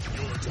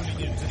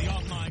Tuning in to the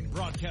online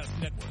broadcast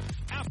network,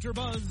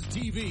 AfterBuzz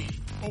TV.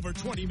 Over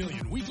 20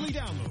 million weekly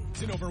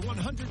downloads in over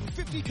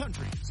 150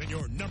 countries, and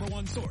your number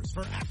one source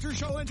for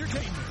after-show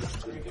entertainment.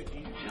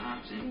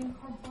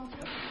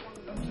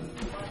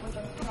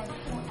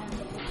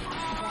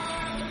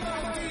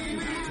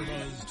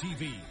 AfterBuzz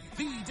TV,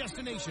 the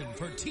destination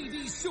for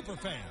TV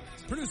superfans.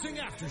 Producing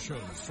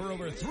aftershows for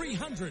over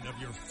 300 of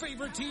your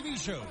favorite TV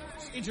shows.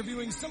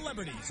 Interviewing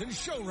celebrities and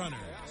showrunners.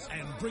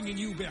 And bringing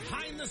you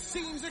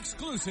behind-the-scenes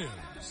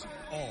exclusives.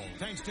 All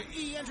thanks to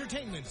E!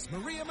 Entertainment's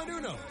Maria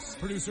Menounos,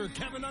 producer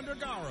Kevin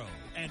Undergaro,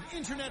 and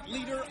internet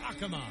leader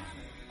Akamai.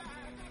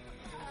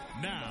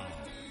 Now,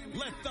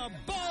 let the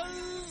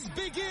buzz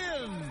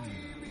begin!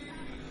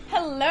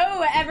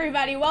 Hello,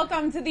 everybody.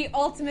 Welcome to The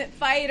Ultimate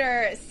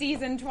Fighter,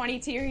 Season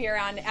 22 here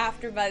on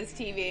AfterBuzz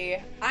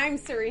TV. I'm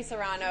Suri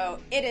Serrano.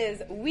 It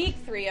is week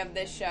 3 of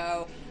this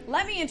show.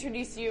 Let me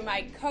introduce you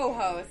my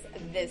co-host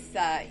this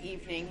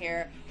evening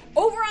here.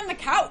 Over on the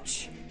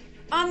couch.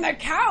 On the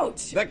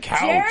couch. The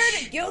couch.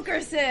 Jared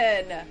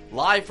Gilkerson.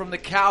 Live from the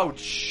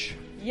couch.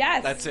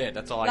 Yes. That's it.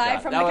 That's all I got. got.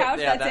 Live from the couch,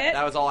 that's it?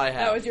 That was all I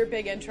had. That was your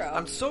big intro.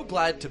 I'm so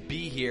glad to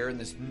be here in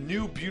this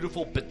new,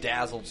 beautiful,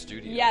 bedazzled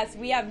studio. Yes,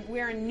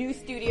 we're in new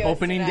studios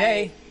Opening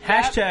today. day.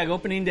 Hashtag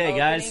opening day,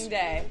 guys. Opening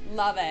day.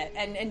 Love it.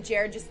 And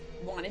Jared just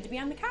wanted to be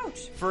on the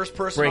couch. First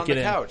person Break on the it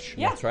in. couch.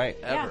 Yeah. That's right.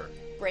 Yeah. Ever.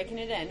 Breaking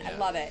it in. I Yeah.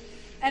 love it.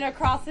 And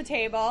across the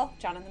table,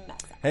 Jonathan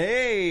Messa.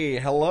 Hey,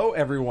 hello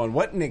everyone.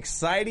 What an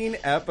exciting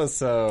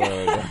episode.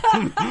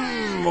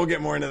 We'll get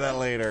more into that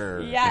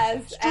later.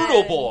 Yes. Strudel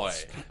and- boy.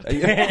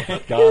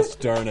 Gosh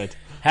darn it.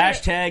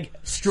 Hashtag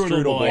Strudel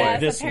Strudel Boy. Boy.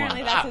 Yes, This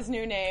apparently one. that's his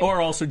new name. Or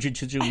also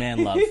Jiu-Jitsu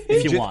Man Love,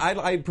 if you want.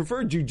 I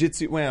prefer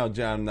jujitsu. Well,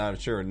 John, I'm not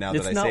sure now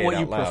It's that I not say what it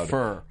you out loud.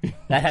 prefer.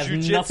 That has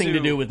Jiu-jitsu. nothing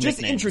to do with Just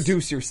nicknames.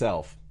 introduce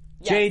yourself.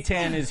 Jay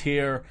Tan is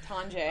here.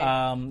 Tanjay.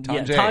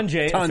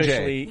 Tanjay, Tanjay.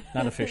 officially.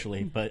 Not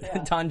officially, but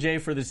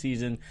Tanjay for the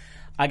season.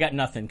 I got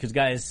nothing, because,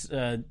 guys,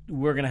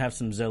 we're going to have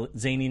some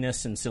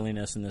zaniness and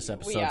silliness in this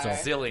episode. We are. So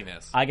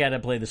Silliness. I got to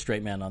play the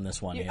straight man on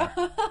this one here.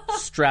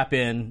 Strap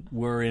in.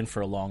 We're in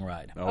for a long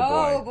ride.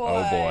 Oh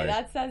boy.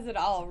 That says it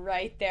all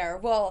right there.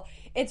 Well,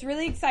 it's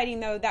really exciting,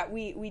 though, that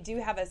we do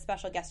have a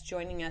special guest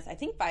joining us, I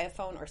think via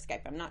phone or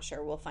Skype. I'm not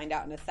sure. We'll find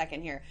out in a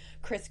second here.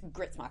 Chris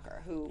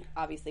Gritzmacher, who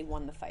obviously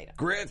won the fight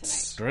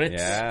Grits. tonight.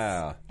 Grits.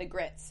 Yeah. The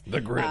Grits.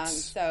 The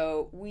Grits.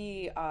 So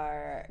we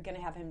are going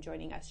to have him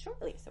joining us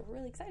shortly. So we're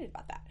really excited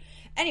about that.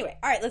 Anyway,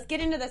 all right, let's get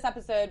into this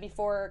episode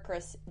before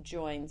Chris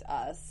joins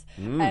us.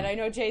 And I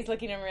know Jay's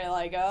looking at me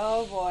like,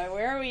 oh boy,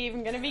 where are we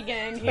even going to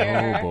begin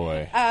here? Oh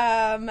boy.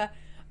 I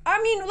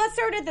mean, let's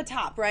start at the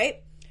top,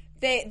 right?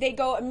 They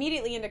go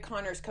immediately into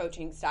Connor's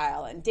coaching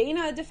style, and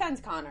Dana defends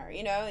Connor.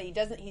 You know,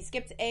 he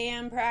skips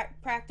AM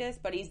practice,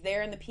 but he's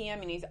there in the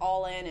PM and he's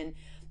all in.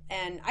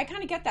 And I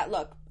kind of get that.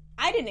 Look,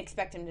 I didn't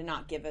expect him to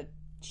not give a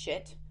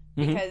shit.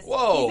 Because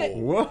Whoa.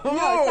 No,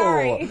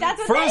 sorry. That's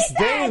what First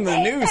they day said. in the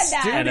They new said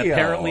that. studio. And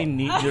apparently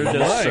neither does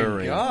My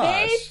Surrey.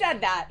 gosh. They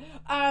said that.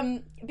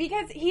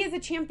 Because he is a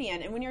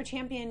champion, and when you're a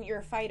champion, you're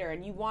a fighter,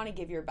 and you want to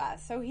give your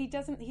best. So he's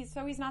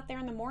not there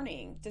in the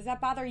morning. Does that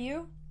bother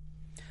you?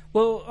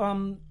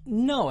 Well,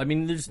 no. I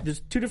mean, there's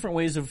two different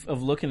ways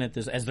of looking at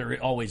this, as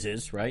there always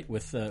is, right?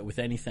 With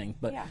anything,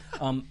 but Yeah.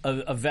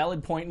 A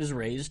valid point is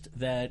raised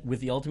that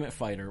with the Ultimate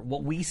Fighter,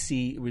 what we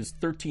see was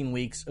 13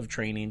 weeks of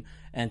training,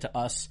 and to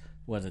us,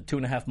 was it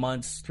 2.5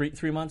 months,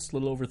 3 months, a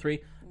little over 3?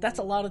 That's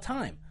a lot of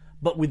time.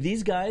 But with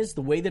these guys,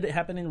 the way that it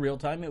happened in real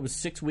time, it was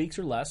 6 weeks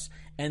or less,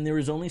 and there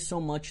is only so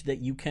much that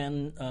you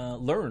can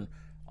learn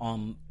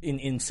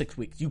in 6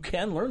 weeks. You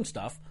can learn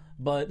stuff,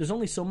 but there's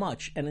only so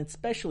much, and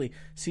especially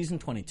season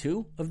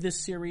 22 of this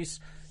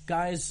series,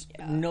 guys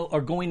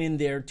are going in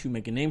there to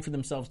make a name for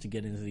themselves, to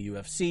get into the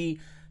UFC.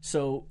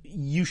 So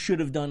you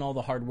should have done all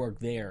the hard work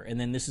there, and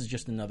then this is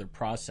just another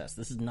process.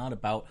 This is not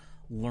about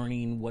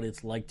learning what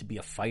it's like to be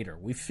a fighter.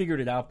 We've figured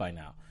it out by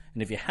now.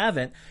 And if you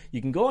haven't,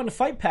 you can go on to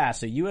Fight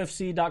Pass at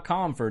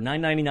UFC.com for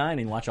 $9.99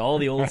 and watch all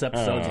the old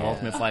episodes of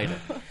Ultimate Fighter.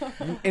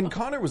 And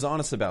Connor was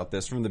honest about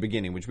this from the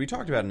beginning, which we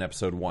talked about in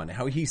episode 1,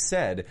 how he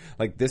said,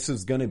 like, this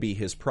is going to be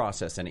his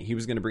process, and he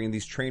was going to bring in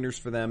these trainers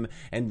for them,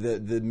 and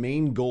the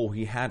main goal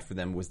he had for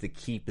them was to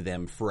keep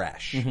them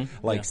fresh.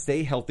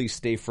 Stay healthy,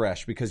 stay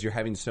fresh, because you're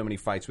having so many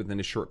fights within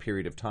a short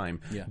period of time.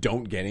 Yeah.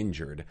 Don't get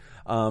injured.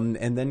 And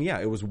then,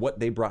 it was what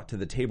they brought to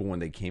the table when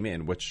they came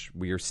in, which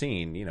we are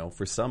seeing,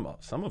 for some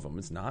of them,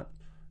 it's not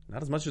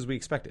as much as we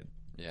expected.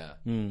 Yeah.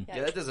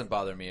 Yeah, that doesn't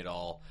bother me at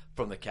all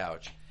from the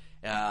couch.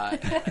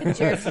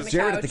 Jared from the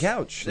Jared couch. at the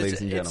couch,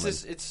 ladies and gentlemen.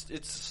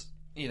 It's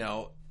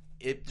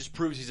it just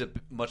proves he's a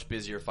much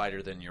busier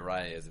fighter than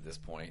Uriah is at this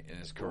point in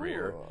his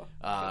career.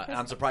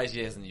 I'm surprised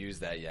he hasn't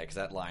used that yet, because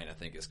that line, I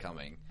think, is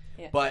coming.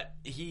 Yeah. But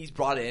he's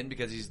brought in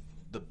because he's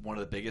one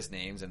of the biggest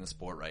names in the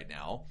sport right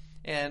now.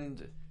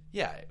 And,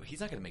 yeah, he's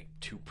not going to make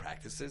 2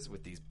 practices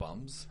with these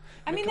bums.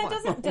 I mean, come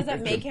that on. does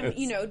that make him,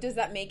 does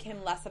that make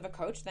him less of a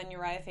coach than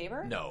Uriah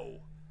Faber? No.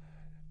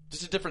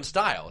 Just a different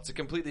style. It's a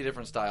completely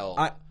different style.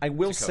 I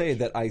will to coach. say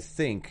that I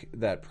think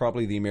that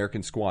probably the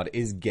American squad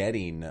is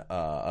getting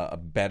a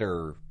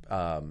better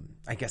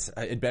I guess,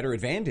 a better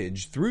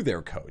advantage through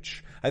their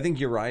coach. I think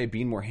Uriah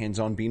being more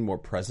hands-on, being more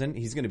present,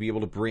 he's going to be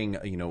able to bring,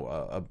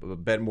 a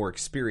bit more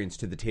experience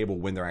to the table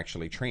when they're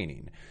actually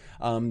training.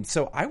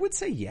 So I would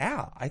say,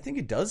 yeah, I think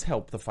it does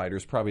help the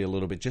fighters probably a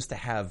little bit just to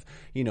have,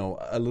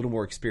 a little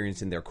more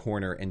experience in their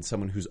corner and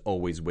someone who's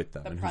always with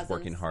them and who's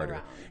working harder.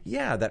 Around.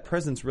 Yeah, that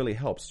presence really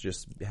helps,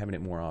 just having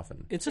it more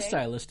often. It's a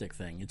stylistic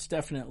thing. It's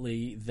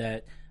definitely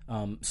that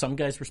some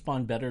guys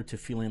respond better to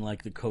feeling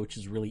like the coach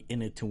is really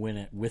in it to win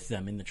it with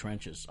them in the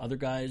trenches. Other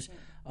guys,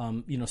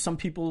 some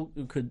people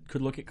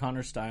could look at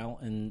Conor's style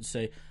and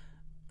say,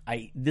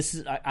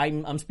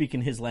 I'm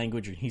speaking his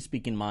language and he's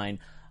speaking mine.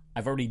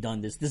 I've already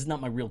done this. This is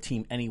not my real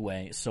team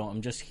anyway, so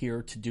I'm just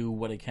here to do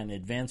what I can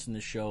advance in the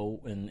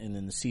show and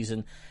in the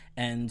season,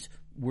 and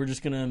we're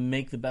just going to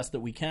make the best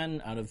that we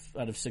can out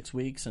of 6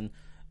 weeks. And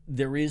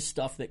there is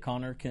stuff that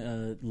Conor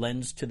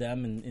lends to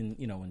them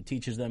and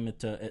teaches them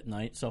at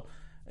night. So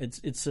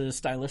it's a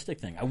stylistic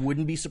thing. I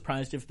wouldn't be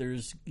surprised if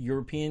there's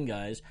European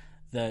guys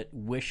that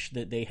wish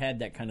that they had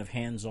that kind of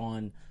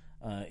hands-on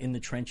in the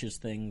trenches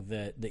thing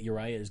that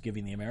Uriah is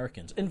giving the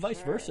Americans, and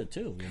vice versa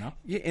too.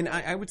 Yeah, and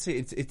I would say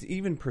it's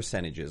even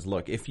percentages.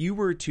 Look, if you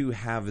were to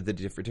have the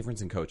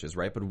difference in coaches,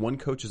 right? But one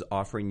coach is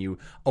offering you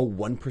a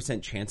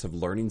 1% chance of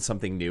learning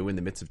something new in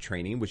the midst of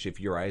training, which if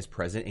Uriah is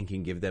present and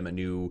can give them a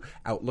new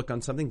outlook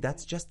on something,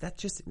 that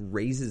just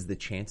raises the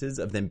chances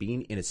of them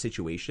being in a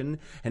situation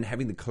and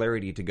having the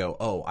clarity to go,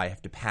 oh, I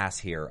have to pass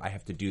here, I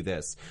have to do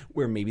this,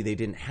 where maybe they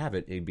didn't have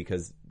it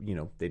because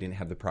they didn't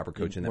have the proper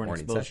coach in that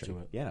morning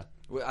session. Yeah.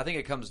 Well, I think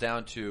it comes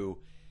down to,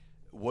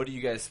 what do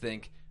you guys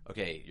think?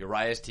 Okay,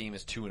 Uriah's team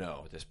is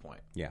 2-0 at this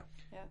point. Yeah.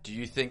 Do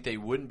you think they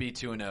wouldn't be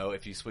 2-0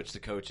 if you switched the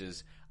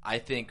coaches? I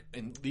think,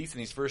 at least in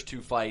these first two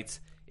fights,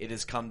 it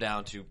has come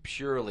down to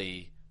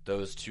purely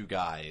those two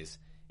guys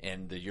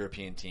and the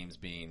European teams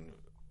being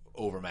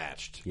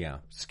overmatched,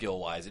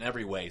 skill-wise, in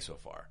every way so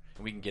far.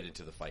 And we can get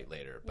into the fight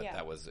later, but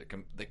that was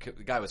the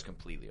guy was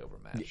completely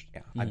overmatched.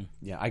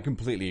 I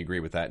completely agree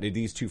with that.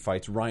 These two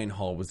fights, Ryan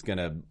Hall was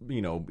gonna,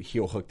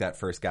 heel hook that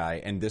first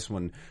guy, and this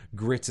one,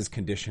 Grits'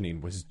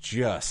 conditioning was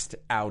just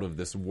out of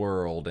this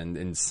world,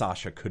 and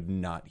Sasha could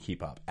not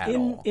keep up at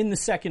all. In the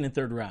second and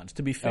third rounds,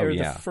 to be fair,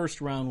 the first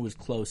round was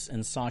close,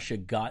 and Sasha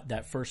got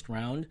that first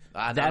round.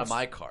 Not on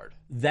my card.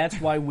 That's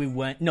why we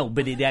went. No,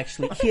 but he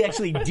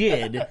actually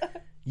did.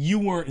 You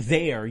weren't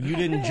there. You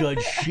didn't judge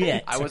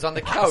shit. I was on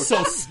the couch.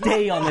 So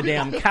stay on the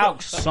damn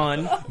couch,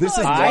 son. This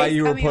is why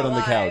you were put on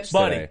the couch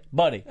today.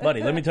 Buddy,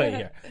 let me tell you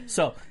here.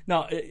 So,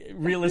 no,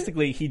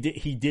 realistically, he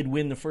did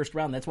win the first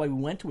round. That's why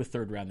we went to a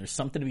third round. There's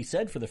something to be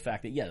said for the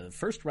fact that, the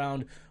first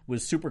round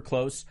was super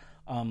close.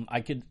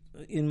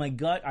 In my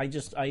gut,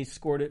 I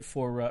scored it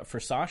for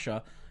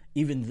Sasha,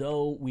 even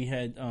though we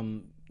had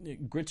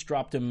Grits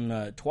dropped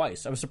him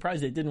twice. I was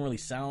surprised it didn't really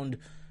sound,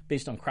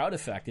 based on crowd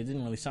effect, it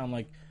didn't really sound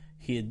like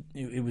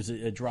it was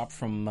a drop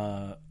from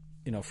a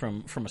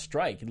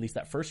strike, at least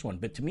that first one.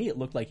 But to me, it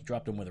looked like he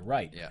dropped him with a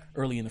right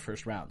early in the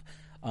first round.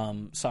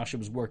 Sasha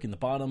was working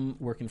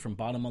from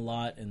bottom a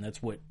lot, and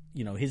that's what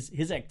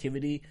his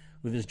activity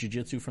with his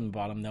jiu-jitsu from the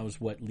bottom. That was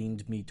what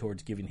leaned me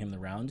towards giving him the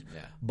round.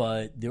 Yeah.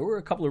 But there were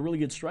a couple of really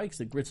good strikes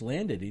that Grits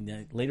landed.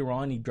 And later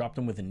on, he dropped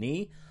him with a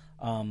knee.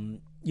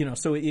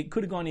 So it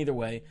could have gone either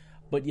way.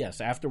 But yes,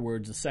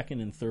 afterwards, the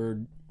second and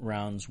third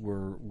rounds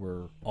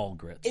were all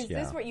Grits. Is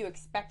this what you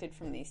expected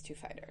from these two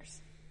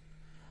fighters?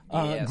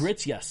 Yes.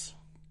 Grits, yes.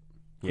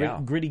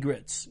 Gritty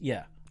Grits,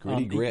 yeah.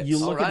 Gritty Grits. You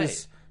look at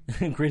this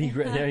Gritty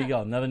Grits. There you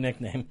go, another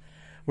nickname.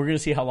 We're going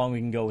to see how long we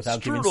can go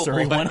without giving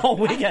Surrey one whole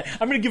weekend.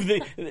 I'm going to give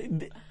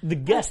the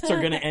guests are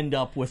going to end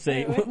up with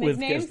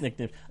guest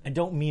nicknames. I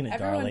don't mean it,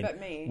 Everyone darling. but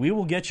me. We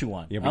will get you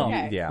one.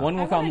 Okay. One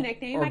will come a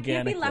nickname. organically. I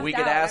can't be left we out.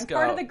 Could ask, I'm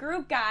part of the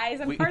group, guys.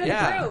 I'm part of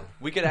the group.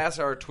 We could ask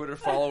our Twitter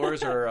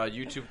followers or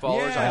YouTube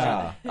followers.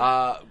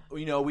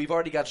 We've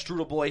already got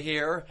Strudel Boy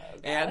here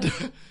and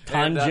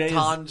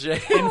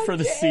Tanjay in for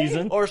the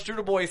season, or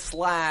Strudel Boy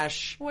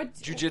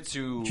 /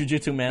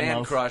 Jiu-Jitsu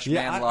Man Crush.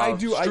 Yeah, Man I Love,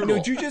 do. I Strudel. know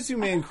Jiu-Jitsu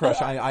Man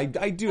Crush.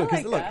 I do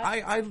because look,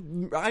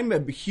 I'm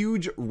a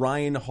huge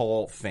Ryan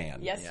Hall fan.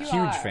 Yes, you huge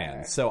are.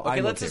 fan. So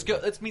Okay,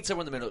 let's meet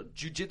somewhere in the middle.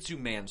 Jiu-Jitsu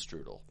Man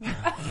Strudel.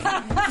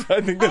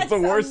 I think that's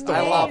the worst.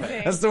 I love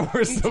it. That's the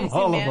worst of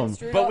all of them.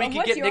 Strudel. But we And can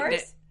what's get yours?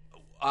 nicknames.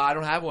 I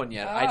don't have one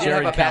yet. Oh. I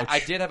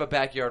did have a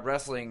backyard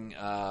wrestling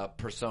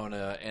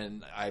persona,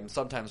 and I'm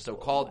sometimes still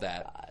called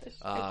that. Gosh,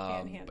 I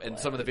can't handle and it.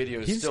 some of the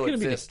videos He's still going to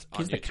be exist.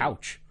 he's on the YouTube.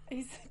 couch.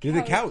 You're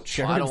the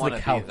couch. I don't want to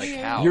couch. be the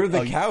couch. You're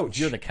the couch.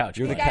 You're the couch.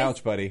 You're the Guys,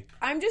 couch, buddy.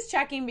 I'm just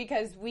checking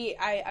because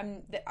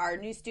I'm our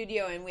new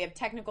studio and we have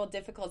technical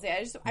difficulty.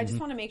 I just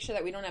want to make sure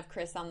that we don't have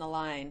Chris on the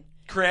line.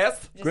 Chris?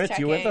 Just Grits,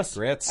 you with us?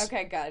 Grits.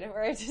 Okay, good.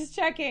 We're just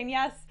checking.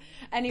 Yes.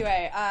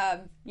 Anyway,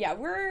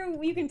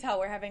 you can tell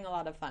we're having a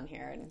lot of fun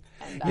here, and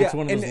It's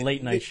one of those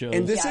late night shows.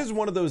 And this Yes. is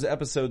one of those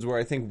episodes where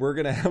I think we're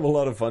going to have a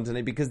lot of fun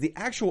tonight because the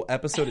actual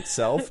episode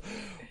itself,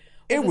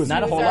 it was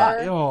not a whole Loser. lot.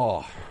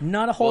 Oh,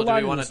 Not a whole Well, do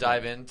lot. we want to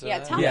dive into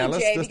that? tell Yeah, me,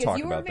 let's Jay, just because talk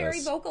you were about very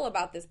this. vocal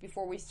about this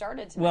before we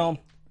started tonight. Well,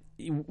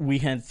 we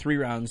had 3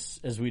 rounds,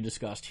 as we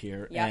discussed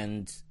here. Yeah.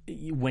 And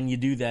when you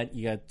do that,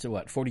 you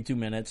got, 42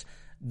 minutes.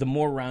 The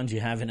more rounds you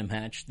have in a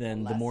match,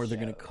 then the more they're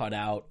going to cut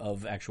out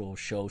of actual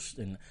shows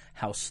and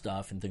house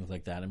stuff and things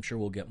like that. I'm sure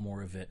we'll get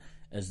more of it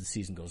as the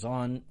season goes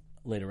on,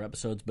 later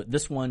episodes. But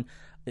this one,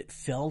 it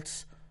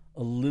felt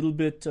a little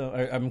bit,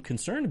 I'm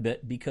concerned a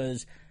bit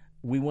because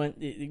we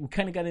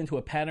kind of got into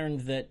a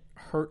pattern that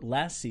hurt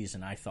last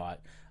season, I thought,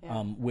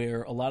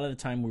 where a lot of the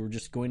time we were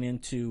just going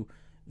into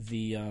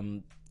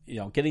the,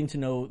 getting to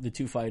know the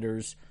 2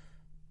 fighters.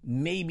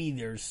 Maybe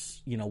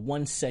there's,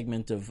 one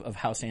segment of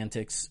house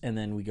antics, and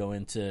then we go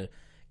into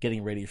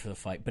getting ready for the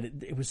fight. But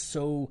it was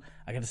so,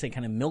 I got to say,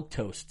 kind of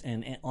milquetoast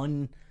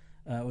and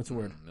what's the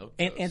word?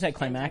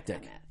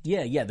 Anticlimactic.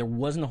 Yeah. There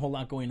wasn't a whole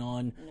lot going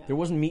on. No. There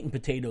wasn't meat and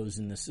potatoes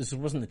in this. This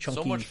wasn't the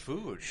chunky. So much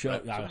food.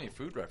 Show. So many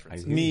food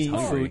references.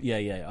 Fruit. Yeah.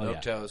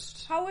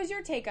 Milquetoast. How was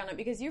your take on it?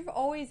 Because you've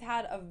always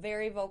had a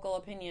very vocal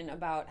opinion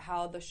about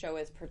how the show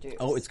is produced.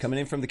 Oh, it's coming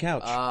in from the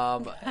couch. Yeah.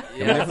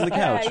 Coming in from the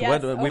couch.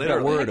 Yes. We've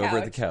got word over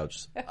at the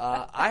couch.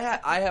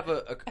 I have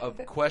a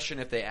question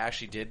if they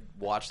actually did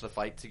watch the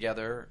fight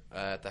together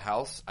at the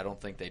house. I don't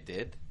think they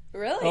did.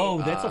 Really? Oh,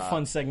 that's a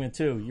fun segment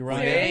too. You're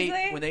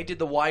right. When they did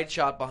the wide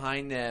shot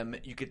behind them,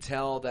 you could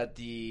tell that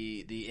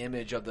the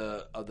image of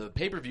the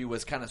pay-per-view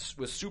was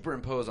was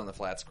superimposed on the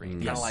flat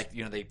screen. Kind of like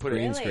they put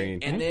green it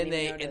screen. and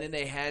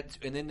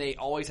then they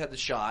always had the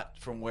shot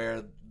from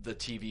where the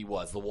TV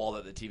was, the wall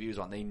that the TV was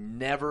on.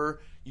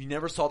 You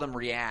never saw them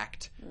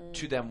react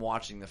to them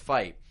watching the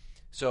fight.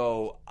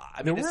 So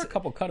there were a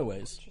couple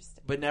cutaways.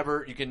 But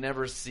you can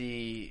never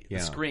see the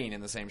screen in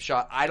the same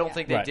shot. I don't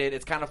think they did.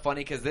 It's kind of funny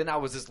because then I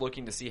was just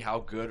looking to see how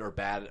good or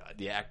bad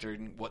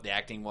what the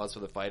acting was for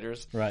the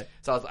fighters. Right.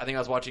 So I think I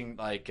was watching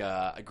like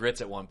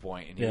Grits at one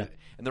point, and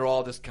they're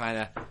all just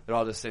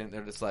sitting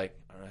there, just like.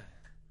 All right.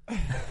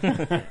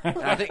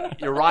 And I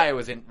think Uriah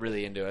was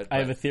really into it. I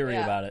have a theory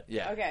about it.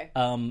 Yeah. Okay.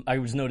 I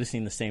was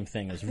noticing the same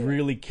thing. I was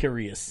really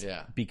curious.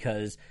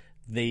 Because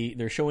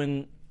they're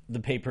showing the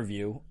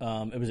pay-per-view.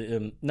 It was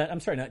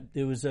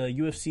it was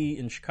UFC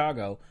in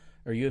Chicago,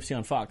 or UFC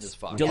on Fox. It was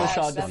Fox.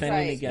 Dillashaw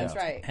defending against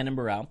right. Henan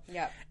Barrow.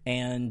 Yep.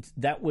 And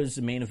that was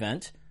the main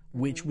event,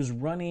 which was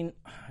running,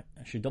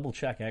 I should double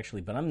check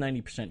actually, but I'm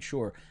 90%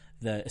 sure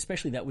that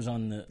especially that was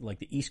on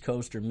the East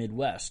Coast or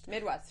Midwest.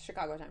 Midwest,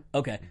 Chicago time.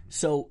 Okay.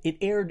 So it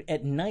aired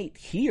at night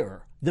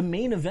here. The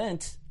main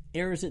event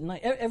airs at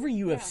night. Every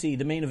UFC,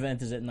 the main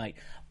event is at night.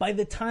 By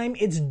the time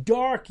it's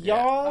dark,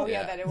 y'all,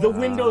 the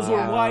windows were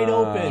wide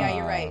open. Yeah,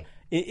 you're right.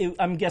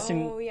 I'm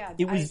guessing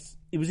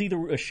it was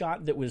either a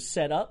shot that was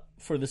set up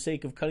for the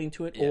sake of cutting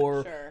to it,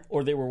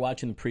 or they were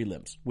watching the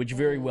prelims, which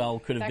very well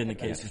could have been the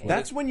case.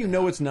 That's when you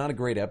know it's not a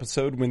great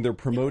episode, when they're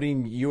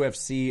promoting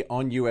UFC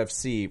on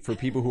UFC for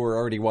people who are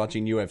already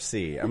watching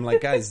UFC. I'm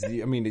like, guys, I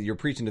mean, you're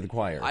preaching to the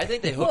choir. I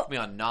think they hooked me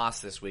on Nas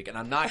this week, and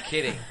I'm not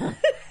kidding.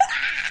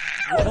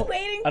 I was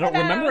waiting for I don't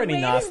remember any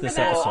Nas this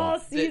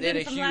episode. They did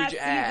a huge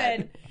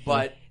ad,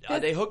 but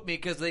they hooked me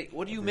because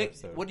what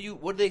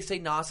do they say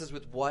Nas is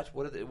with what?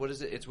 What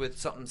is it? It's with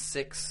something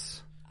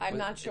 6. I'm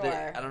not sure.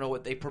 I don't know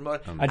what they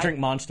promote. I drink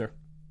Monster.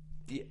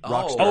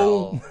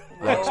 Rockstar.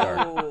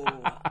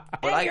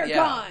 But you're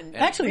gone.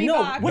 Actually,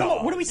 no.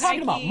 What are we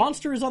talking about?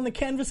 Monster is on the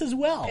canvas as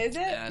well. Is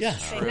it? Yeah.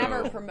 They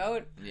never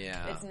promote.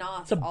 Yeah. It's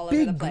not all over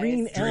the big place.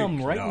 green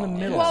M right in the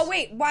middle. Well,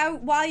 wait.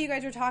 While you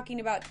guys are talking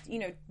about,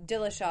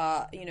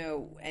 Dillashaw,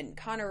 and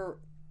Conor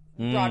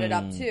brought it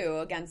up too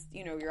against,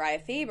 Uriah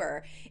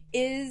Faber,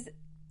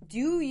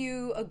 do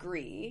you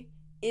agree?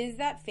 Is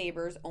that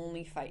Faber's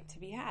only fight to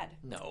be had?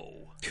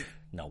 No.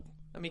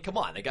 I mean, come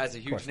on. The guy's a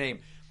huge name.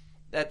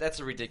 That's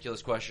a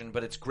ridiculous question,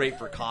 but it's great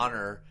for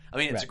Conor. I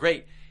mean, it's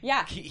great.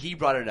 Yeah. He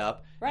brought it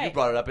up. Right. You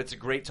brought it up. It's a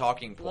great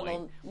talking point.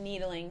 Little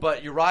needling.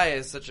 But Uriah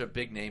is such a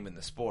big name in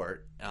the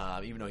sport,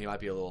 even though he might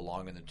be a little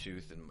long in the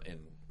tooth in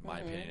my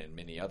opinion and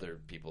many other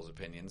people's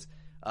opinions.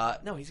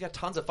 No, he's got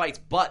tons of fights,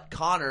 but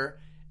Conor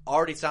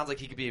already sounds like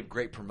he could be a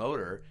great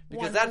promoter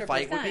because 100%. That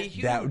fight would be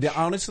huge.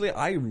 Honestly,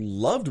 I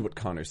loved what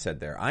Conor said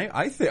there.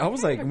 I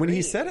was like, when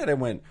he said it, I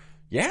went,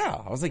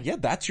 yeah. I was like, yeah,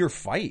 that's your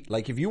fight.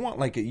 Like, if you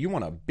want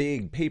a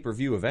big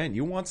pay-per-view event,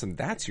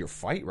 that's your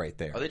fight right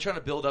there. Are they trying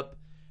to build up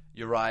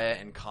Uriah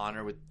and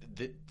Conor with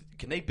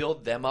can they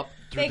build them up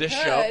through this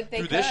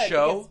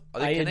show?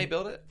 Can they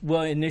build it?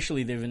 Well,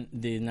 initially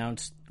they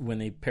announced when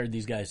they paired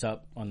these guys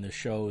up on the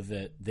show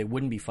that they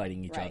wouldn't be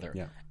fighting each other.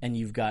 Yeah. And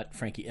you've got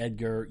Frankie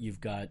Edgar,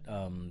 you've got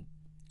I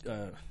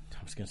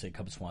was going to say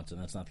Cub Swanson.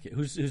 That's not the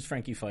case. Who's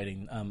Frankie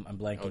fighting? I'm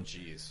blanking. Oh,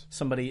 jeez.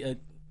 Somebody.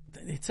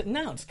 It's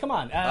announced. Come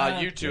on.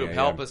 YouTube,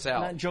 help us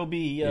out. Not Joe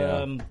B.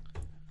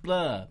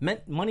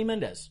 Money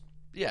Mendez.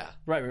 Yeah.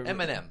 Right.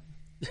 Eminem.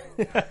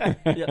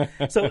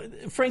 Yeah. So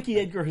Frankie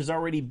Edgar has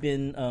already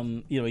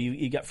been,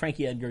 you got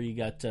Frankie Edgar, you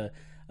got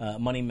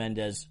Money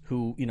Mendez,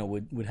 who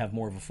would have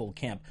more of a full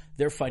camp.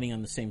 They're fighting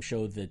on the same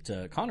show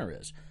that Conor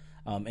is,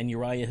 and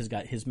Uriah has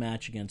got his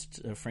match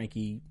against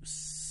Frankie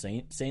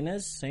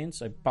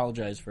Sainz. I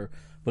apologize for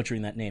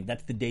butchering that name.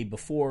 That's the day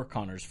before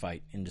Conor's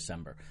fight in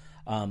December.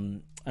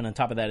 And on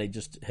top of that, I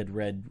just had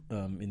read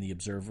in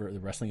the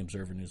Wrestling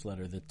Observer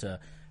newsletter that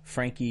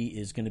Frankie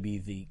is going to be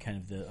the kind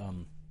of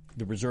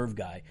the reserve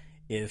guy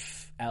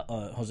if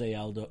Jose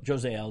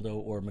Aldo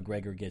or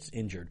McGregor gets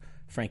injured.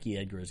 Frankie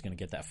Edgar is going to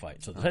get that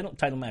fight, so the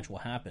title match will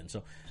happen.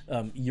 So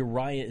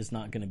Uriah is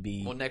not going to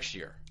be next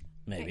year,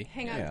 maybe.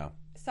 Hang on. Yeah.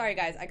 Sorry,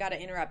 guys, I got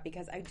to interrupt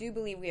because I do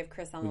believe we have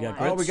Chris on the line.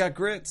 Oh, we got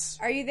Grits.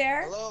 Are you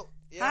there? Hello.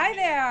 Yeah, Hi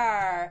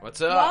there.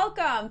 What's up?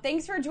 Welcome.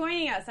 Thanks for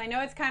joining us. I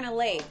know it's kind of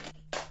late.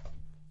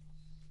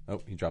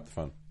 Oh, he dropped the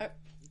phone.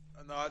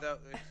 No,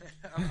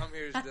 I'm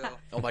here still.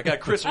 Oh my God,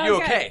 Chris, are you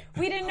okay?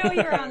 We didn't know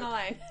you were on the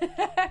line.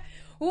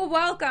 Well,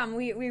 welcome.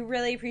 We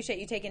really appreciate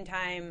you taking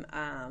time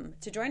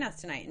to join us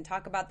tonight and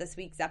talk about this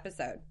week's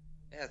episode.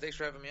 Yeah, thanks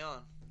for having me on.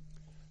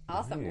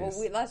 Awesome. Nice.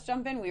 Well, let's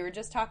jump in. We were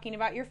just talking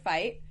about your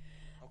fight.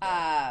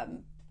 Okay.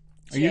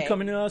 Are you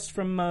coming to us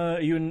from? Are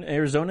you in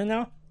Arizona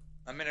now?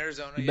 I'm in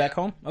Arizona. You back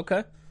home?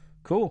 Okay,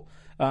 cool.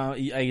 I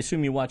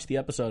assume you watched the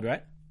episode,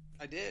 right?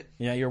 I did.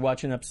 Yeah, you're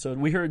watching the episode.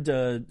 We heard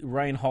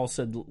Ryan Hall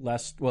said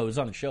it was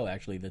on the show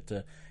actually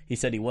that he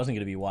said he wasn't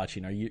going to be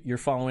watching. You're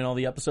following all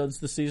the episodes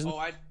this season? Oh,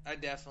 I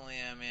definitely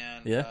am,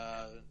 man.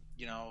 Yeah.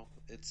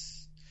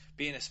 It's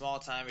being a small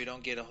time. You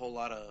don't get a whole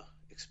lot of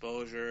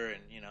exposure,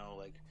 and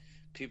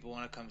people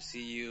want to come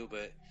see you,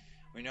 but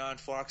when you're on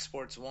Fox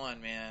Sports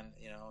 1, man,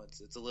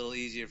 it's a little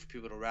easier for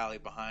people to rally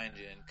behind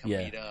you and come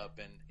meet up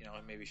and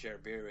maybe share a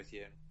beer with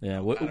you.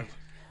 Yeah.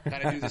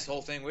 Kind of do this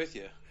whole thing with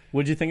you.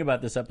 What'd you think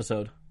about this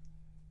episode?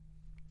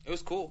 It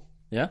was cool.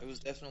 Yeah? It was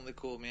definitely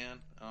cool, man.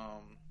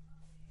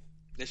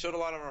 They showed a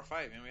lot of our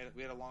fight, man.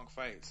 We had a long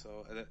fight,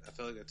 so I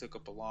feel like it took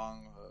up a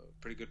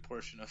pretty good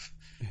portion of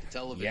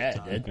television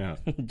time. It did. Yeah.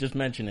 Just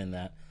mentioning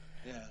that.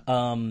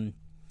 Yeah.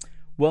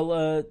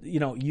 Well,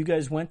 you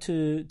guys went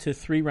to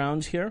 3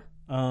 rounds here.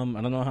 I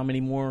don't know how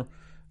many more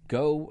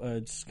go.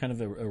 It's kind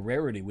of a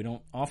rarity. We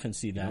don't often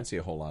see that. I don't see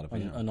a whole lot of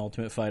it. An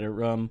Ultimate Fighter.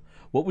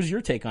 What was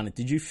your take on it?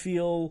 Did you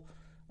feel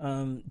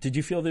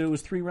that it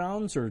was 3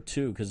 rounds or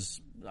 2?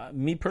 Because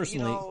me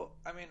personally,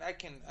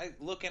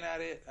 looking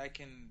at it, I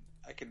can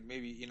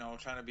maybe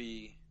trying to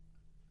be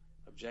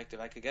objective.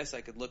 I guess I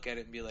could look at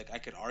it and be like, I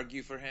could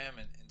argue for him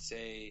and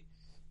say,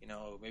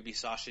 maybe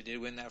Sasha did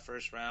win that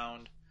first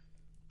round.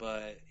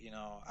 But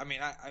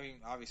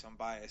obviously I'm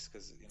biased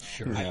because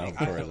Sure. I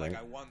feel like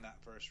I won that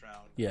first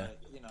round. Yeah.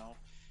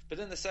 But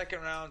then the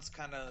second round's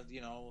kind of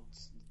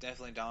it's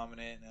definitely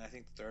dominant, and I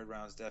think the third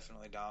round's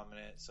definitely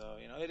dominant. So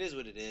it is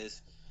what it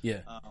is.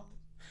 Yeah.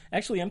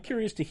 Actually, I'm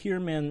curious to hear,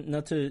 man.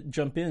 Not to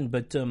jump in,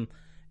 but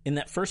in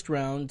that first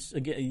round,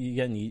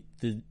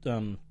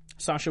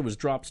 Sasha was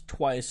dropped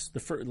twice.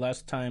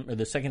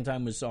 The second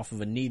time was off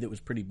of a knee that was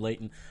pretty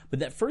blatant. But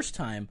that first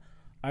time,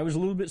 I was a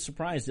little bit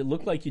surprised. It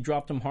looked like you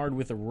dropped him hard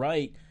with a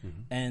right,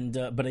 and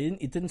but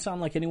it didn't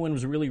sound like anyone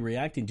was really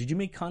reacting. Did you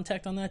make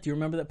contact on that? Do you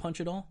remember that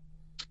punch at all?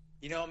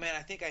 Man,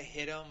 I think I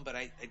hit him, but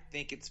I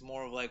think it's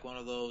more of like one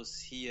of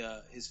those.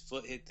 His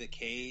foot hit the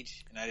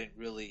cage, and I didn't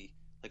really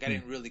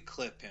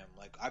clip him.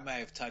 Like I might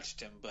have touched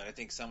him, but I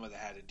think some of that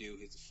had to do with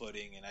his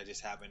footing, and I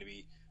just happened to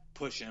be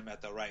pushing him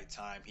at the right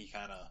time. He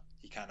kind of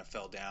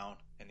fell down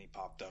and he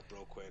popped up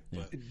real quick.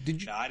 But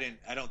Did you? no, I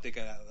don't think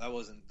that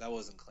wasn't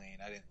clean.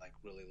 I didn't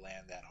really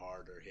land that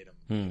hard or hit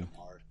him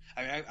hard.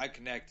 I mean, I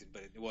connected,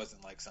 but it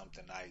wasn't like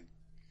something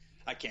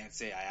I can't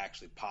say I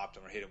actually popped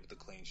him or hit him with a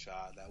clean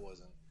shot. That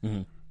wasn't.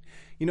 Mm-hmm.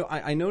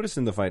 I noticed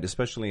in the fight,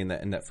 especially in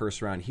that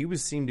first round, he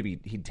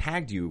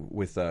tagged you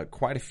with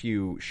quite a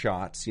few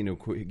shots.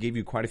 Gave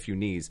you quite a few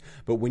knees.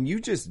 But when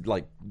you just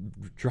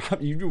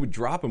you would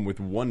drop him with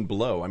one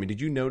blow. I mean,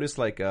 did you notice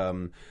I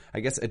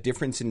guess a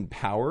difference in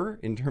power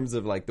in terms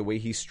of the way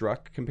he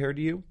struck compared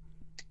to you?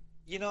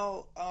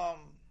 It's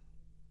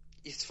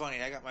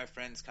funny. I got my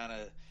friends kind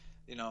of.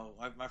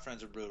 My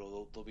friends are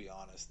brutal. They'll be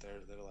honest.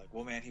 They're like,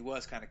 well, man, he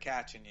was kind of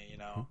catching you,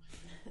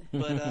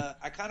 But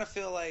I kind of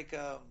feel like.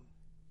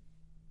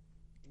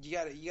 You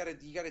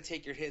gotta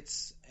take your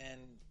hits, and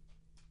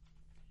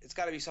it's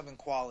got to be something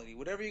quality.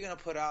 Whatever you're gonna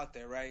put out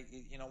there, right?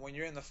 When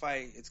you're in the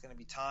fight, it's gonna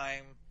be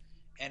time,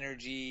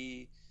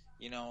 energy,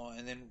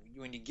 and then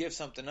when you give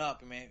something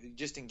up,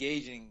 just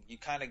engaging, you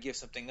kind of give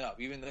something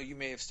up, even though you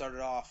may have started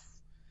off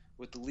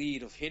with the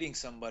lead of hitting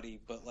somebody,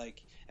 but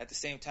at the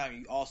same time,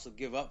 you also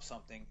give up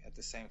something at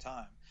the same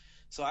time.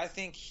 So I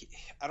think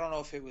I don't know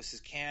if it was his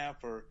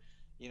camp or.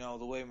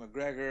 The way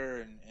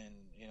McGregor and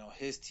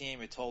his team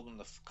had told him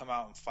to come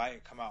out and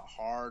fight, come out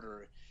hard,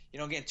 or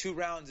again, 2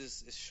 rounds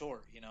is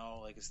short. It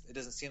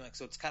doesn't seem like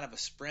so. It's kind of a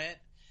sprint,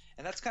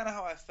 and that's kind of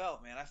how I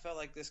felt, man. I felt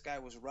like this guy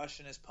was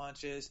rushing his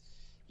punches.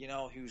 He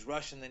was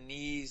rushing the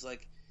knees,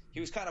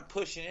 he was kind of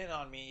pushing in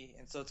on me,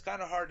 and so it's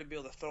kind of hard to be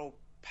able to throw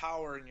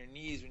power in your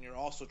knees when you're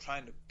also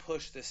trying to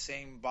push the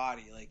same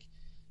body.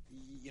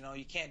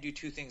 You can't do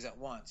 2 things at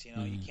once. You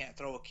can't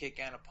throw a kick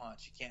and a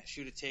punch. You can't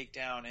shoot a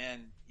takedown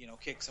and,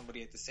 kick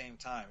somebody at the same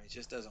time. It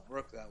just doesn't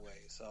work that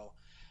way. So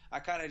I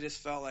kind of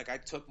just felt like I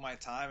took my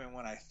time, and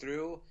when I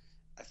threw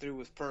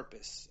with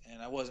purpose,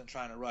 and I wasn't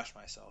trying to rush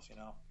myself,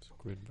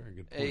 Very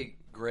good point. Hey,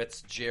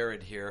 Grits,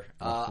 Jared here.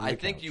 I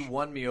think you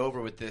won me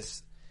over with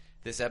this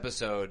this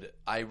episode,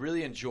 I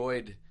really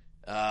enjoyed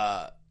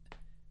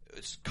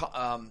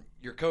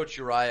your coach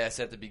Uriah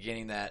said at the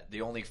beginning that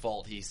the only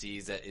fault he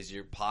sees that is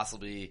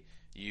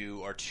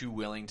you are too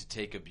willing to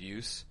take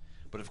abuse.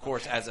 But of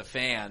course, as a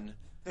fan,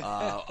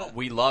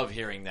 we love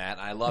hearing that.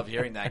 I love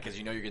hearing that because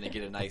you know you're going to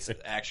get a nice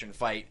action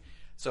fight.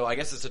 So I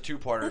guess it's a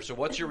two-parter. So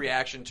what's your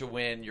reaction to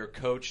when your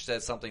coach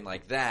says something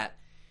like that?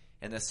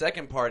 And the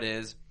second part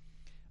is,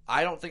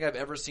 I don't think I've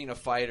ever seen a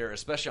fighter,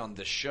 especially on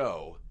the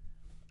show,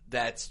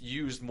 that's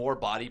used more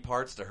body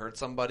parts to hurt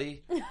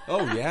somebody.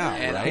 Oh yeah,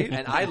 and, right.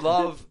 And I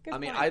love,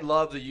 point. I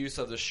love the use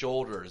of the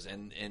shoulders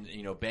and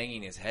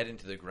banging his head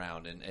into the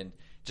ground and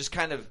just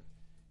kind of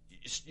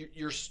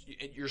you're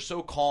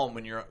so calm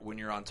when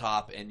you're on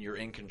top and you're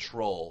in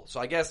control. So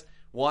I guess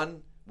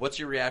one, what's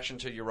your reaction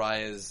to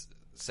Uriah's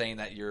saying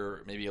that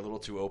you're maybe a little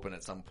too open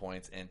at some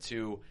points, and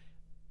two,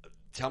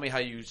 tell me how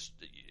you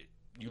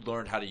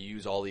learned how to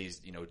use all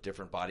these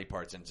different body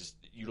parts and just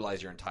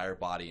utilize your entire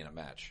body in a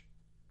match.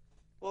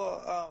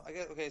 Well, I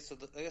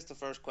guess the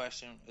first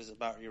question is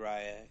about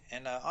Uriah,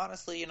 and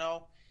honestly,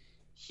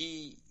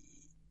 he's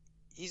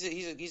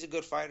a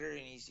good fighter and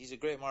he's a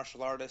great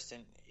martial artist,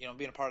 and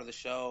being a part of the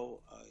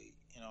show,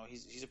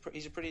 he's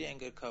a pretty dang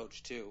good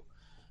coach too.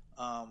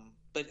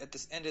 But at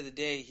the end of the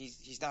day,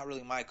 he's not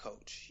really my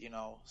coach,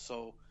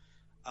 So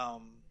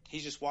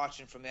he's just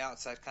watching from the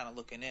outside, kind of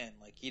looking in.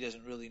 Like, he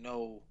doesn't really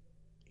know,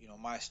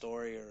 my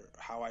story or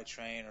how I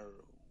train or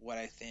what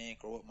I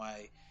think or what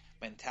my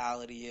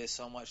mentality is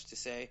so much to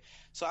say.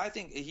 So I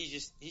think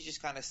he's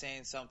just kind of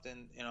saying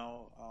something,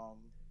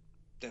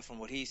 that from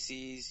what he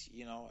sees,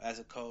 as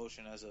a coach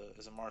and as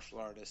a martial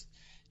artist,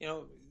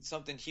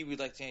 something he would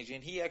like to change.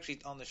 And he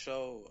actually on the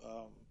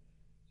show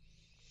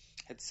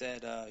had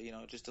said,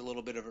 just a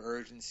little bit of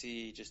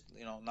urgency, just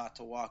not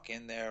to walk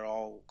in there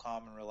all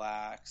calm and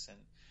relaxed.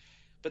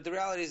 But the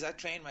reality is, I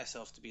trained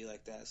myself to be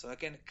like that. So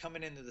again,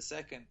 coming into the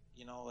second,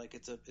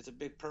 it's a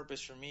big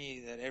purpose for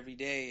me that every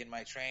day in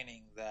my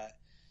training that,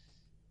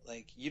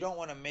 like, you don't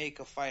want to make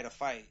a fight.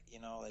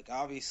 Like,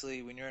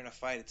 obviously when you're in a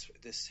fight, it's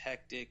this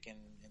hectic and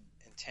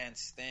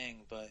intense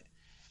thing, but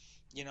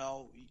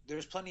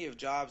there's plenty of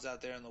jobs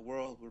out there in the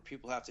world where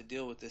people have to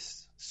deal with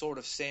this sort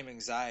of same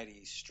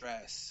anxiety,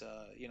 stress,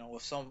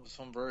 with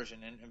some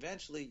version. And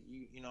eventually,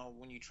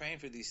 when you train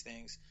for these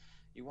things,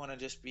 you want to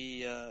just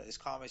be as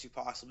calm as you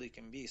possibly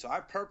can be. So I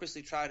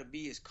purposely try to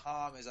be as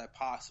calm as I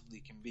possibly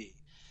can be,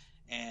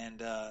 and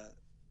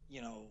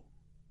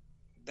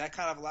that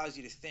kind of allows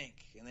you to think.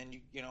 And then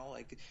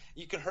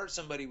you can hurt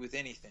somebody with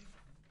anything,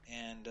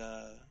 and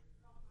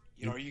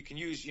or you can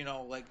use,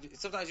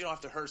 sometimes you don't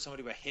have to hurt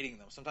somebody by hitting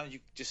them. Sometimes you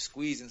just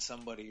squeezing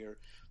somebody or,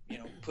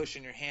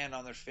 pushing your hand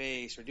on their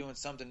face or doing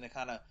something to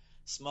kind of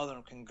smother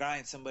them can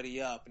grind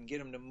somebody up and get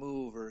them to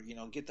move or,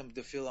 get them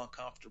to feel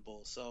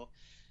uncomfortable. So,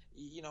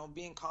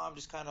 being calm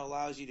just kind of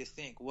allows you to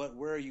think,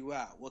 where are you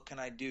at? What can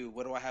I do?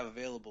 What do I have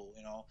available?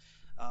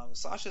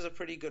 Sasha's a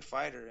pretty good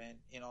fighter, and,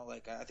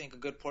 I think a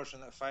good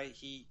portion of that fight,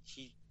 he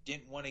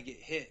didn't want to get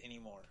hit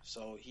anymore.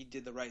 So he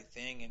did the right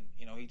thing, and,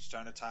 he's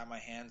trying to tie my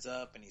hands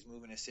up, and he's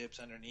moving his hips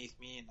underneath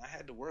me, and I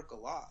had to work a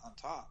lot on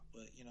top.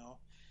 But,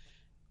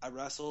 I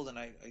wrestled, and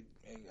I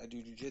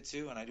do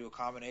jiu-jitsu, and I do a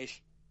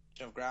combination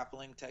of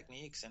grappling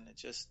techniques, and it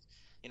just,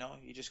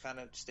 you just kind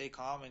of stay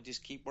calm and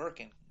just keep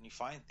working, and you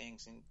find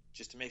things and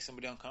just to make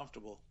somebody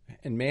uncomfortable.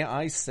 And may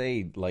I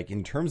say, like,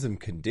 in terms of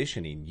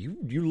conditioning,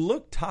 you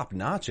look top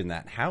notch in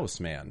that house,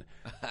 man.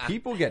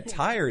 People get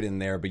tired in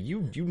there, but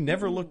you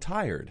never look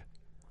tired.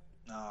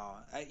 No,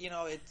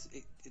 it's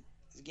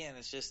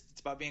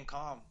about being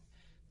calm.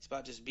 It's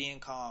about just being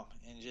calm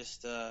and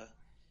just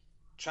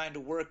trying to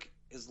work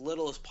as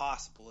little as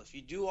possible. If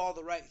you do all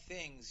the right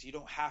things, you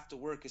don't have to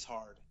work as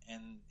hard.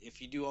 And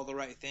if you do all the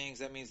right things,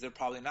 that means they're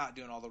probably not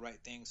doing all the right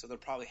things, so they're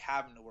probably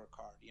having to work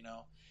hard.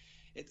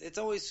 It's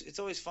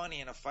always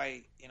funny in a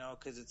fight,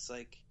 because it's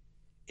like,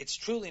 it's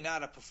truly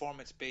not a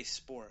performance-based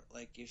sport.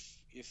 Like,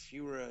 if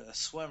you were a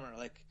swimmer,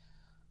 like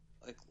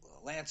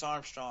Lance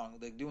Armstrong,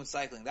 like doing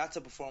cycling, that's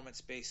a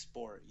performance-based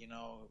sport.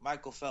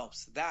 Michael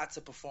Phelps, that's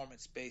a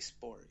performance-based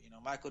sport.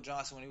 Michael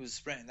Johnson, when he was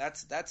sprinting,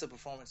 that's a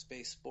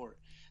performance-based sport.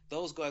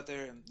 Those go out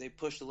there and they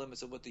push the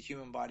limits of what the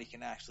human body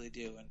can actually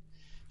do. And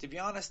to be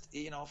honest,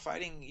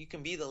 fighting, you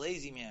can be the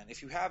lazy man.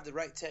 If you have the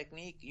right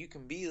technique, you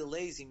can be the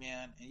lazy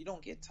man and you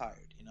don't get tired,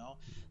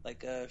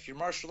 Like, if your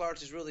martial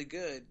arts is really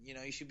good,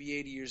 you should be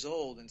 80 years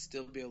old and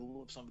still be able to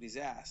whoop somebody's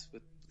ass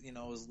with,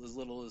 as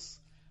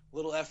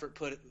little effort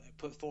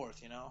put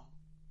forth,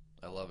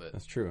 I love it.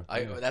 That's true.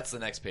 That's the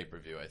next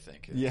pay-per-view, I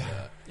think.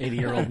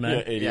 80-year-old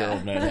men.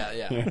 80-year-old men.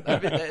 Yeah.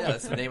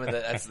 That's the name of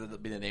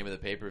be the name of the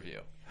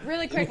pay-per-view.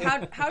 Really quick,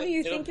 how do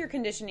you think your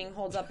conditioning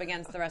holds up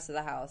against the rest of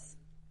the house?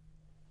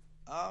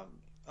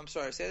 I'm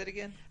sorry, say that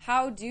again?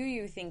 How do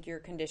you think your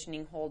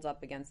conditioning holds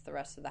up against the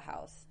rest of the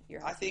house?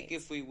 I think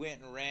if we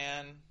went and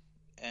ran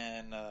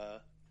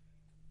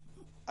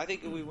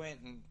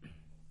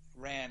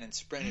and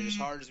sprinted as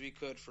hard as we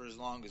could for as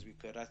long as we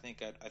could, I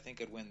think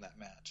I'd win that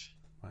match.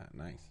 Wow,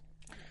 nice.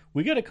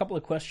 We got a couple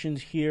of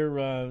questions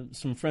here.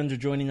 Some friends are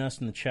joining us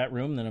in the chat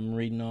room that I'm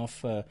reading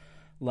off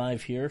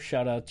live here.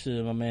 Shout out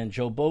to my man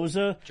Joe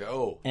Boza.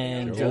 Joe.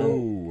 And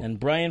Joe. and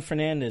Brian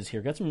Fernandez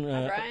here. Got some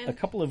Brian. a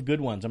couple of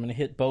good ones. I'm going to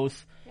hit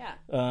both.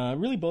 Yeah.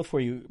 Really both for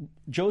you.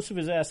 Joseph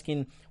is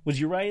asking, was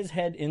Uriah's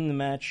head in the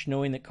match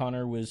knowing that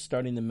Connor was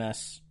starting to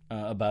mess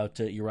about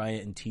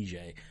Uriah and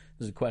TJ?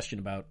 There's a question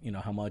about,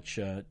 how much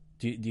do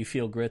you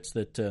feel, Grits,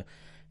 that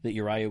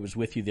Uriah was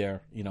with you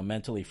there,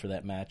 mentally for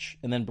that match?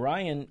 And then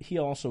Brian, he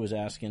also was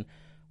asking,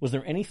 was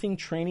there anything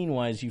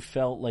training-wise you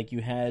felt like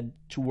you had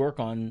to work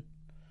on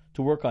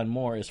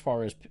more as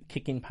far as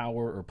kicking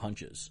power or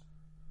punches?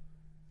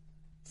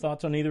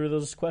 Thoughts on either of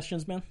those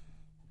questions, man?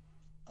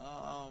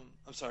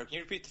 I'm sorry. Can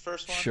you repeat the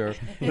first one? Sure.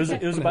 It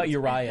was about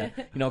Uriah.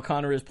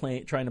 Connor is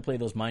trying to play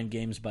those mind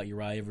games about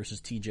Uriah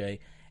versus TJ,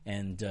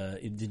 and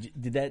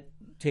did that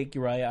take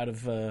Uriah out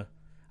of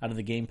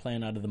the game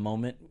plan, out of the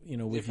moment?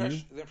 With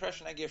you. The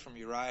impression I get from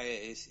Uriah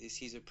is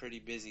he's a pretty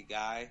busy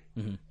guy.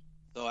 Mm-hmm.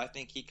 So I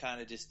think he kind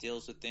of just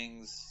deals with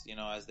things,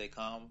 as they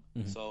come.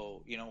 Mm-hmm.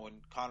 So, when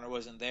Connor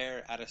wasn't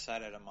there, out of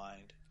sight, out of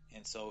mind.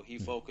 And so he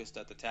focused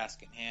at the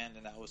task in hand,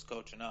 and that was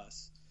coaching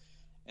us.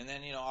 And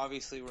then,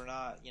 obviously we're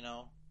not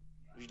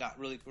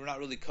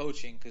really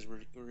coaching because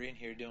we're in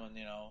here doing,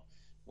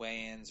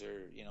 weigh-ins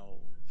or,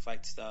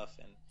 fight stuff.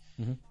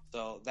 And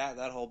so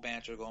that whole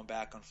banter going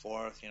back and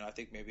forth, I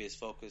think maybe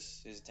his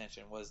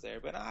attention was there.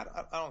 But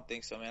I don't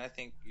think so, man. I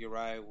think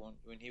Uriah,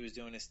 when he was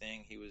doing his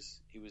thing, he was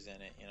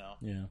in it,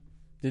 Yeah.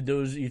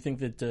 You think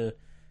that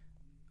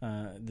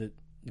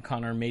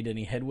Connor made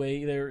any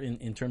headway there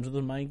in terms of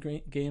the mind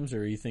games,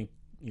 or you think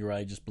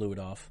Uriah just blew it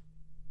off?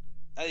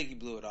 I think he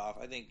blew it off.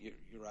 I think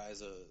Uriah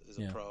is a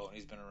pro, and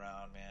he's been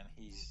around, man.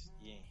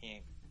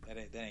 That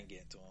ain't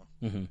getting to him.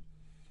 Mm-hmm.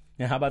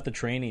 Now, how about the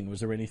training? Was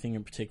there anything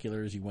in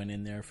particular as you went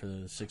in there for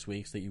the 6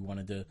 weeks that you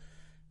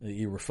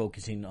were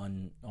focusing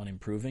on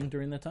improving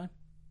during that time?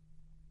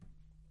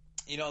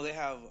 They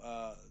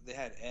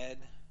had Ed.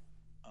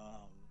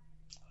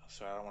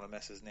 Sorry, I don't want to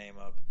mess his name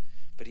up,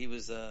 but he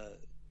was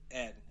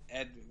Ed.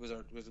 Ed was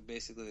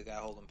basically the guy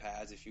holding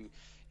pads. If you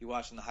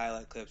watching the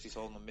highlight clips, he's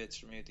holding the mitts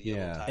for me with the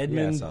yellow tie.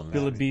 Edmund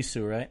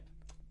Bilibisu, right?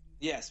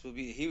 Yes,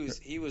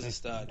 he was a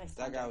stud.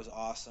 That guy was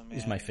awesome, man.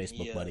 He's my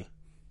Facebook buddy.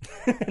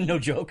 No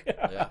joke.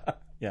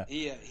 Yeah.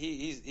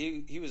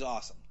 He was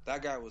awesome.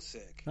 That guy was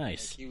sick.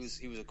 Nice. He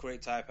was a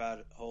great tie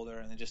pad holder,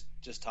 and then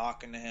just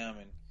talking to him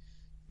and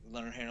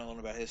hearing a little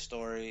about his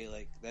story,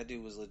 like that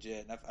dude was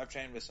legit. And I've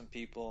trained with some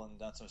people and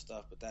done some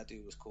stuff, but that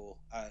dude was cool.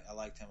 I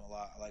liked him a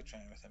lot. I like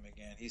training with him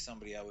again. He's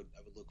somebody I would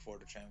look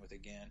forward to training with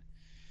again.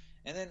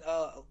 And then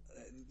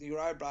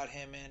Uriah brought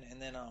him in,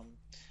 and then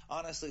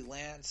honestly,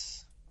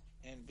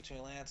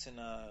 between Lance and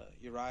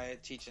Uriah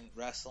teaching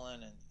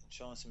wrestling and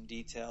showing some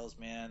details,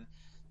 man,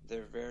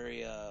 they're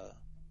very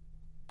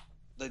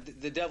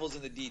the devil's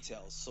in the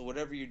details. So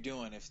whatever you're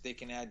doing, if they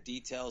can add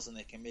details and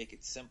they can make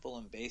it simple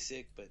and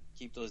basic, but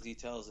keep those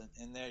details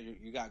in there,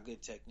 you got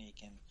good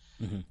technique. And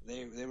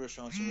they were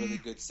showing some really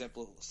good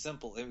simple.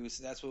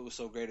 That's what was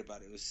so great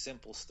about it. It was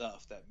simple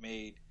stuff that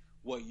made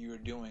what you were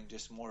doing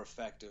just more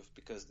effective,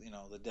 because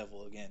the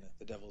devil again,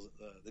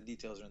 the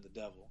details are in the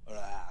devil.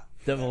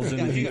 Devil's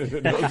in the details.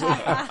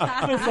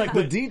 It's like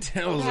the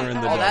details are in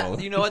the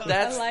devil. You know what?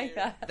 I like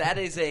that. That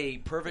is a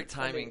perfect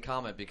timing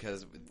comment,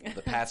 because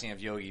the passing of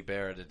Yogi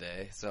Berra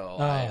today. So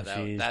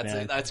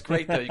that's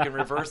great though. You can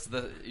reverse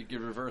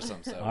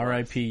them. So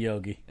R.I.P.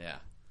 Yogi. Yeah.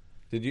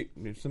 Did you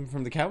something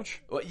from the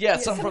couch? Well, yeah,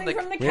 something from the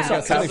couch. We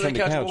got something from the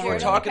couch. Well, we're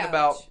right? talking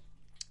about.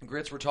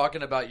 Grits, we're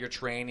talking about your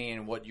training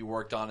and what you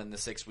worked on in the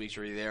 6 weeks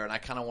you were there, and I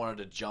kind of wanted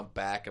to jump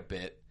back a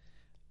bit.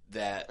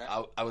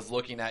 I was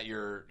looking at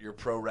your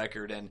pro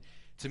record, and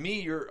to me,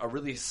 you're a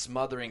really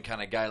smothering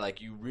kind of guy.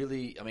 Like, you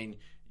really,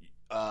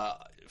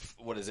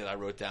 what is it? I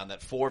wrote down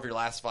that 4 of your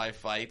last 5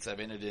 fights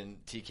have ended in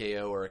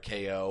TKO or a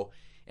KO,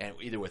 and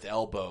either with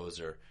elbows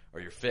or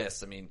your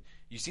fists. I mean,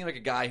 you seem like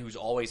a guy who's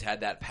always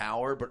had that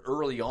power, but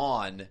early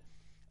on,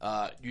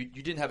 you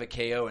didn't have a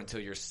KO until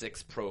your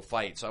 6th pro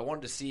fight. So I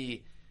wanted to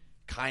see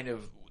kind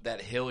of that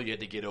hill you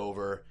had to get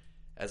over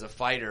as a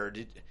fighter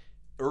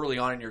early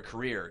on in your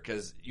career,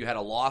 because you had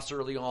a loss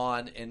early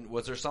on. And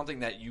was there something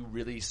that you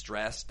really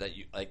stressed that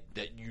you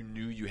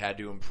knew you had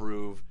to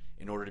improve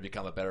in order to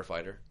become a better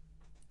fighter?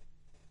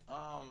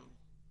 Our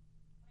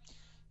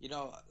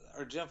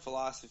gym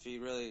philosophy,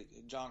 really,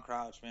 John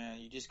Crouch, man,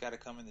 you just got to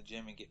come in the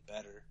gym and get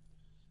better.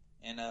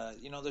 And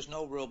there's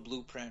no real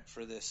blueprint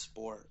for this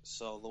sport.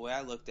 So the way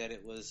I looked at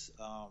it was,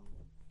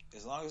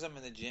 as long as I'm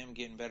in the gym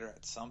getting better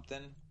at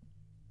something,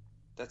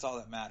 that's all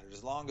that matters.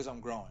 As long as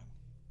I'm growing.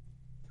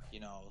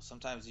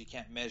 Sometimes you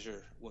can't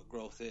measure what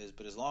growth is,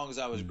 but as long as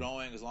I was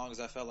growing, as long as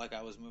I felt like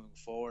I was moving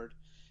forward,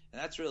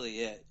 and that's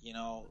really it.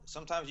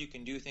 Sometimes you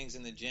can do things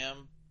in the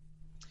gym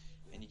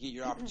and you get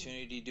your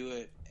opportunity to do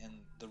it in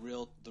the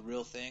real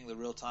thing, the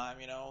real time,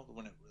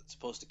 when it's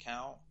supposed to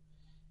count.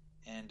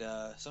 And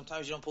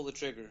sometimes you don't pull the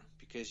trigger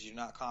because you're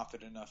not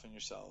confident enough in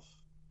yourself.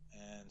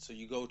 And so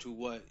you go to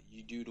what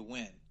you do to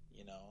win,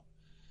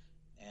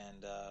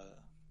 And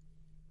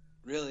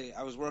really,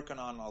 I was working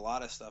on a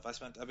lot of stuff. I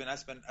spent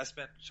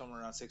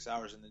somewhere around 6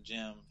 hours in the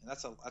gym, and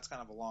that's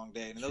kind of a long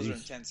day, and those are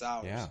intense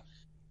hours. Yeah.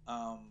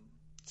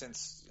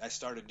 Since I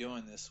started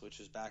doing this, which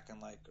was back in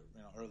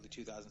early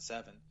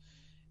 2007,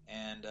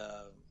 and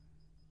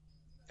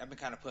I've been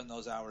kind of putting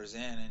those hours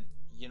in, and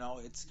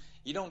it's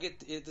kind of one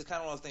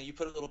of those things. You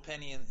put a little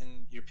penny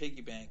in your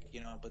piggy bank,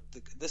 but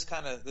this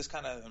kind of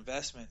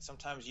investment,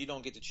 sometimes you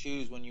don't get to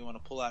choose when you want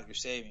to pull out your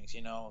savings.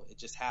 It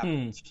just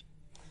happens.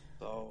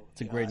 So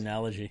it's a great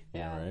analogy.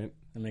 Yeah, right.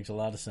 It makes a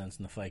lot of sense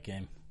in the fight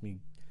game.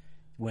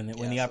 When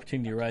the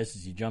opportunity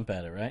arises, you jump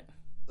at it, right?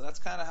 So that's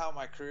kind of how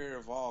my career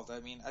evolved. I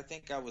mean, I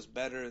think I was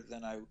better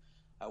than I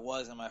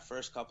was in my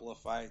first couple of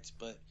fights,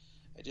 but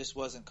I just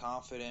wasn't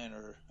confident,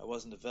 or I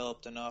wasn't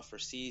developed enough, or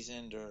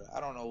seasoned, or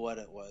I don't know what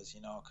it was,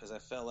 because I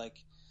feel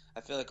like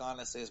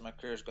honestly, as my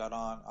career's got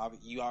on,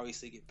 you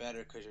obviously get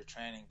better because you're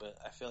training, but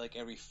I feel like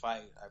every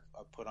fight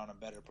I've put on a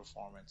better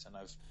performance, and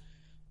I've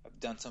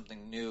done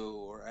something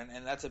new,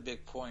 and that's a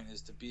big point,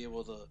 is to be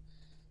able to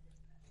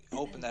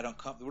open that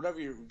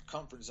whatever your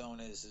comfort zone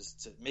is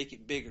to make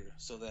it bigger,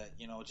 so that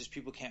just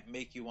people can't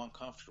make you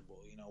uncomfortable,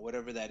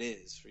 whatever that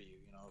is for you.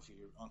 If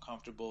you're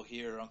uncomfortable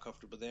here or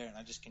uncomfortable there, and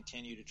I just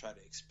continue to try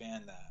to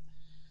expand that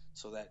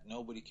so that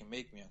nobody can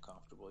make me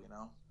uncomfortable.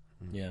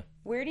 Yeah.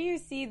 Where do you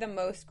see the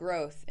most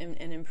growth and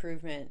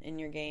improvement in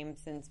your game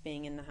since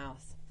being in the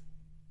house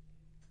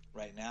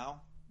right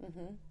now?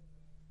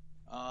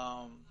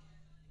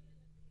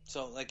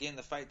 So like in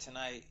the fight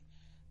tonight,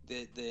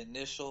 the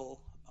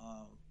initial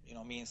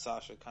me and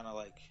Sasha kind of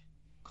like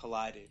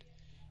collided,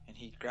 and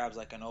he grabs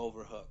like an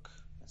overhook,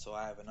 and so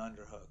I have an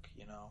underhook,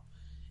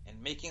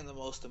 and making the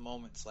most of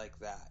moments like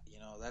that,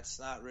 that's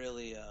not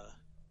really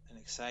an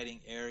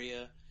exciting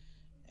area,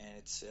 and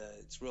it's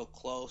real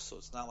close, so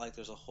it's not like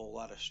there's a whole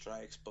lot of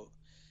strikes, but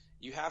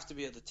you have to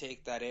be able to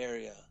take that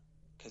area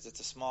because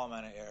it's a small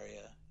amount of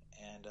area,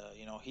 and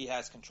he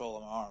has control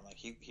of my arm. Like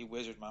he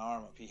wizarded my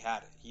arm up, he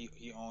had it,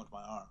 he owned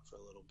my arm for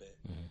a little bit.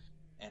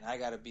 And I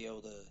got to be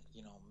able to,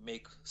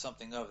 make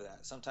something of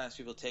that. Sometimes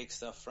people take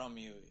stuff from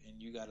you,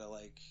 and you got to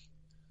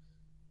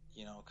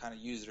kind of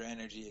use their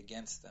energy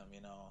against them,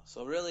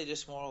 So really,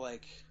 just more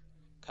like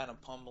kind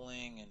of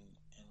pummeling, and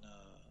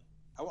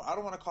I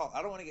don't want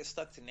to get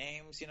stuck to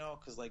names,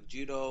 because like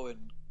judo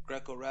and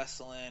Greco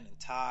wrestling and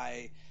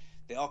Thai,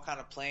 they all kind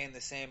of play in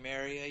the same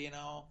area,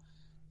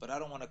 But I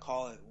don't want to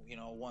call it,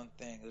 one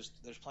thing.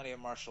 There's plenty of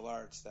martial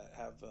arts that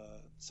have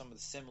some of the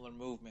similar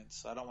movements.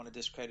 So I don't want to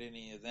discredit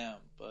any of them,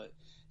 but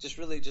just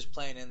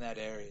playing in that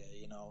area,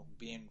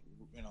 being,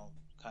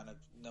 kind of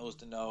nose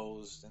to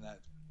nose in that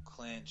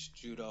clinch,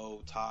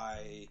 judo,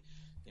 Thai,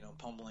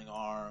 pummeling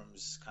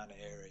arms kind of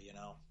area,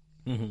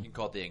 You can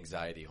call it the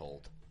anxiety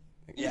hold.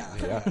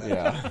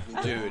 Yeah.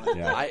 Dude,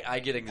 yeah. I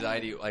get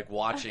anxiety like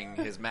watching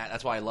his match.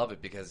 That's why I love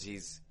it, because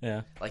he's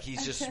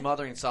just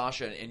smothering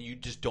Sasha, and you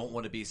just don't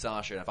want to be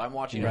Sasha. And if I'm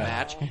watching a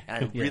match and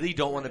I really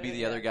don't want to be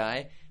the other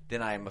guy,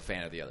 then I am a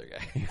fan of the other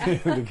guy.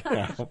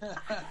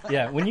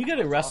 When you get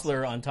a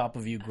wrestler on top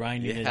of you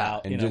grinding it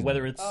out,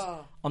 whether it's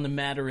on the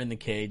mat or in the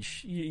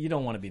cage, you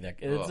don't want to be that.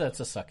 That's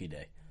a sucky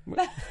day.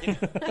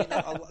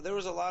 There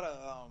was a lot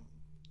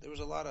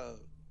of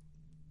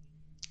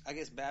I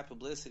guess bad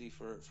publicity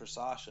for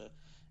Sasha,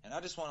 and I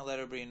just want to let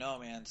everybody know,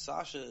 man,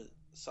 Sasha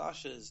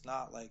is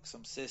not like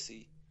some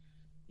sissy.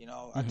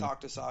 I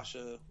talked to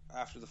Sasha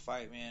after the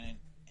fight, man,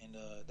 and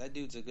that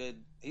dude's a good.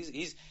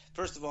 He's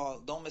first of all,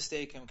 don't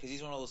mistake him, because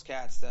he's one of those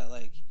cats that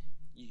like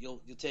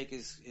you'll take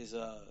his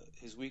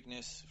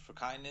weakness for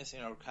kindness,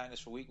 kindness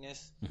for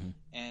weakness,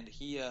 and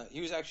he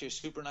was actually a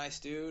super nice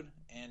dude,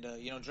 and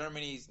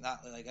Germany's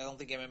not like, I don't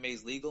think MMA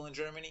is legal in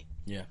Germany.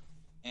 Yeah.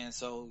 And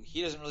so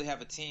he doesn't really have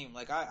a team.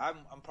 Like I'm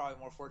probably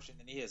more fortunate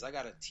than he is. I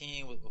got a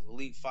team with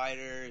elite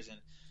fighters, and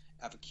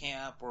I have a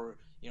camp, or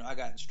I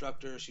got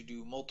instructors who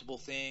do multiple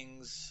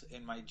things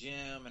in my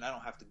gym, and I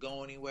don't have to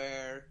go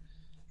anywhere.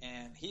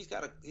 And he's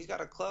got a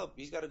club.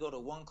 He's got to go to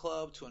one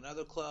club to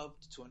another club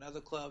to another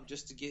club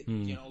just to get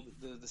the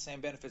same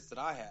benefits that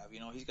I have.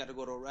 He's got to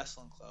go to a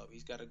wrestling club.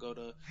 He's got to go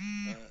to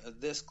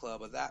this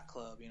club or that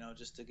club.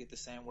 Just to get the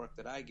same work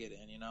that I get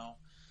in.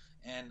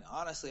 And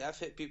honestly, I've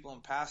hit people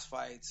in past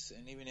fights,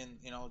 and even in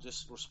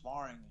just we're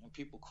sparring, and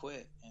people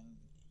quit. And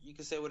you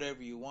can say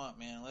whatever you want,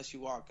 man. Unless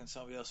you walk in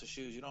somebody else's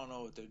shoes, you don't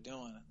know what they're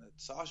doing.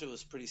 Sasha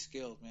was pretty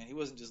skilled, man. He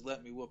wasn't just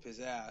letting me whoop his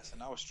ass,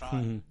 and I was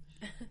trying.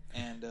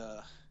 And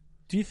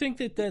do you think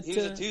that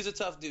he was a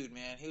tough dude,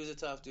 man? He was a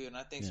tough dude, and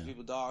I think some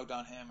people dogged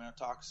on him and are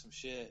talking some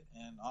shit.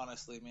 And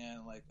honestly,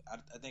 man, like I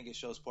think it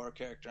shows poor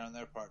character on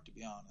their part, to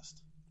be honest.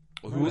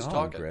 Well, who was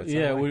talking?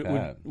 Yeah,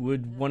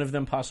 would one of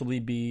them possibly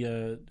be?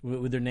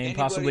 Would their name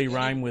possibly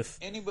rhyme with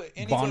anybody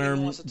Bonner?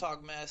 Who wants to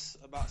talk mess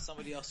about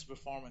somebody else's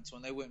performance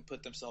when they wouldn't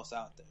put themselves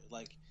out there?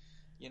 Like,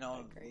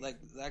 like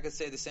I could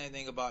say the same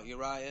thing about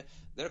Uriah.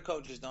 Their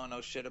coaches don't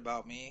know shit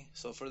about me,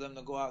 so for them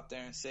to go out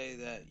there and say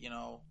that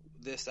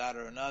this, that,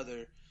 or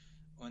another,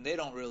 when they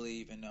don't really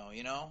even know,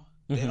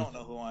 they don't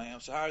know who I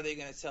am. So how are they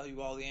going to tell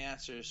you all the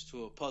answers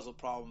to a puzzle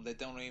problem that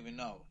they don't even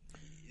know?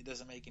 It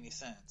doesn't make any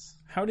sense.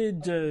 How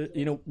did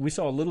we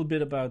saw a little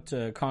bit about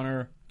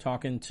Conor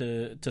talking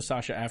to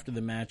Sasha after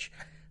the match,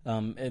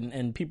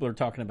 and people are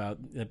talking about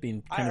that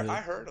being kind I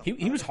heard him.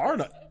 He was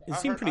hard. It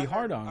seemed pretty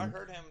hard on him.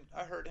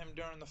 I heard him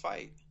during the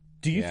fight.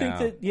 Do you think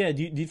that? Yeah.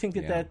 Do you think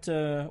that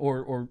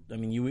or I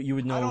mean, you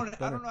would know?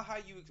 I don't know how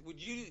you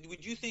would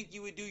you think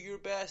you would do your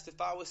best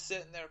if I was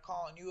sitting there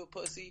calling you a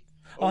pussy?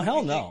 Oh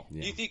hell no!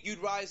 Do you think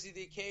you'd rise to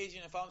the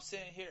occasion if I'm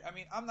sitting here? I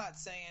mean, I'm not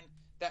saying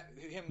that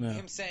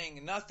him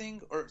saying nothing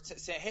or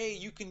saying, hey,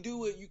 you can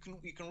do it, you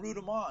can root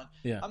him on.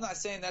 Yeah. I'm not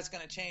saying that's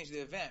going to change the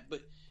event,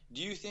 but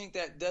do you think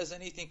that does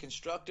anything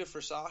constructive for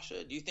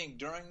Sasha? Do you think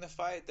during the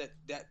fight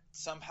that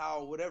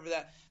somehow whatever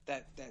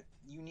that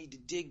you need to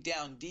dig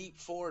down deep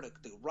for to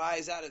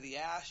rise out of the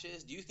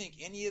ashes? Do you think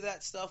any of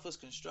that stuff was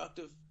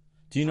constructive?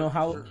 Do you know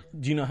how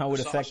it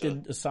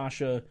affected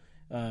Sasha?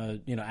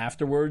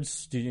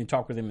 Afterwards, did you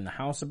talk with him in the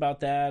house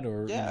about that?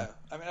 Or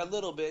I mean a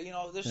little bit.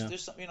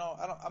 There's some.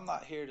 I'm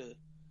not here to.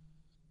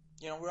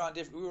 We were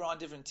on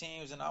different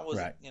teams, and I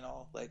wasn't. Right.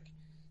 But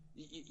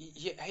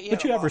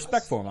you have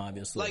respect for him,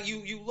 obviously. Like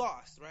you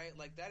lost, right?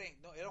 Like that ain't.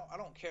 I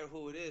don't care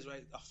who it is,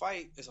 right? A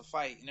fight is a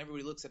fight, and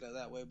everybody looks at it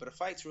that way. But a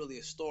fight's really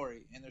a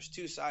story, and there's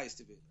two sides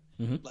to it.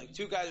 Mm-hmm. Like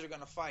two guys are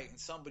gonna fight, and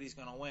somebody's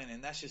gonna win,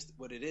 and that's just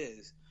what it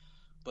is.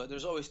 But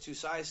there's always two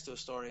sides to a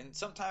story, and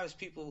sometimes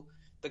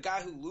the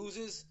guy who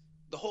loses,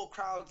 the whole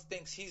crowd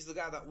thinks he's the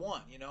guy that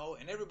won,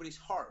 and everybody's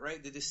heart,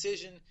 right? The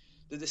decision,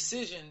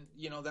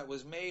 that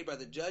was made by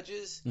the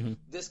judges,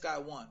 this guy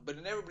won. But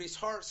in everybody's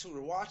hearts who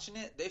were watching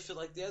it, they feel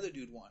like the other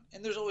dude won.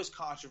 And there's always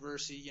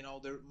controversy,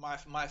 they're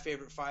my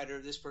favorite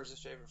fighter, this person's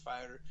favorite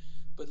fighter.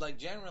 But like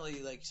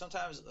generally, like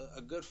sometimes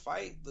a good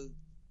fight,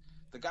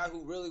 the guy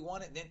who really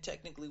won it didn't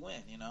technically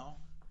win,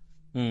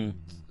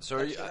 So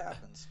that's what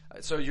happens.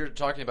 So you're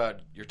talking about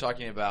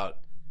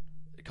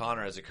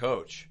Conor as a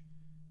coach.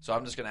 So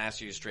I'm just going to ask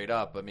you straight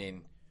up. I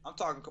mean, I'm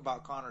talking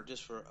about Conor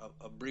just for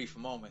a brief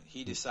moment.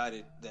 He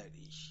decided that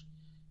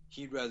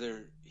he'd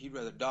rather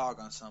dog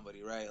on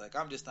somebody, right? Like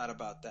I'm just not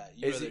about that.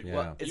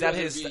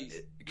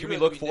 Can we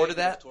look forward to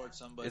that?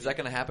 Is that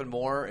going to happen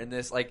more in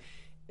this? Like,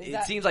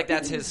 it seems like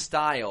that's his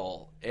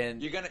style,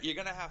 and you're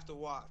gonna have to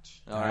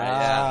watch. All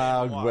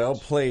right, well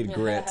played,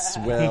 Grits.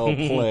 Well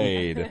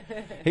played.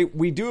 Hey,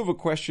 we do have a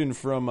question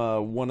from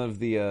one of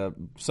the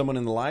someone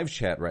in the live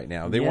chat right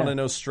now. They want to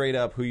know straight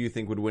up who you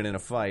think would win in a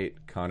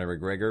fight: Conor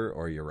McGregor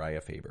or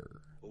Uriah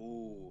Faber.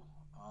 Ooh,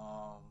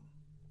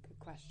 good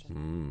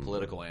question.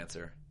 Political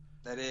answer.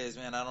 That is,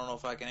 man. I don't know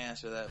if I can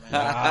answer that,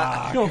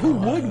 man. No, who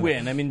would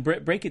win? I mean,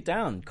 break it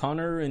down.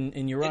 Conor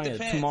and Uriah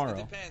tomorrow.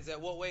 It depends. At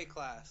what weight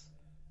class?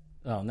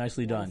 Oh,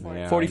 nicely done.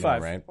 Yeah,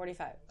 45. right?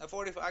 45. At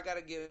 45,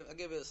 I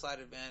give it a slight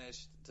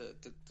advantage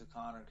to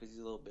Conor because he's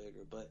a little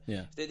bigger. But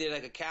if they did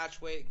like a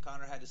catch weight and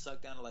Conor had to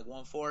suck down to like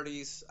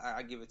 140s,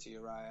 I give it to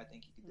Uriah. I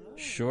think he could do it.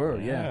 Sure,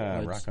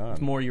 rock on.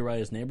 It's more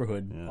Uriah's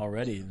neighborhood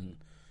already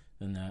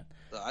than that.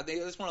 So I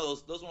think it's one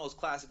of those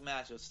classic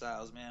matchup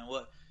styles, man.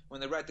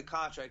 When they write the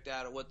contract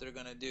out of what they're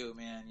gonna do,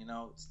 man,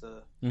 it's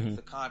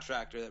the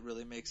contractor that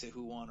really makes it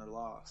who won or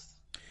lost.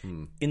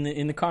 In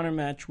the Conor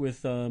match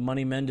with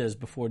Money Mendez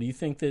before, do you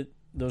think that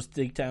those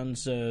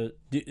takedowns? A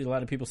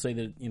lot of people say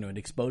that it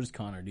exposed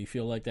Conor. Do you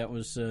feel like that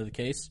was the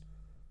case?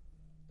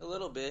 A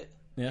little bit.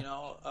 Yeah.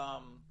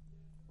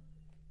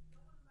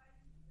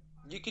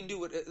 You can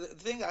do it. The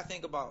thing I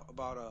think about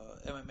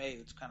MMA,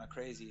 it's kind of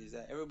crazy, is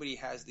that everybody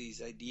has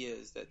these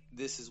ideas that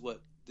this is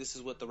what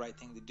the right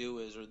thing to do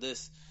is, or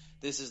this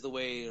is the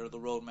way or the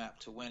roadmap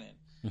to winning.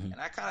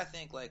 And I kind of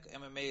think like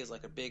MMA is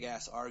like a big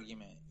ass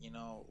argument,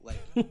 like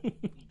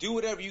do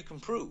whatever you can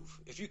prove.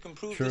 If you can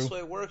prove this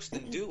way works,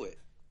 then do it.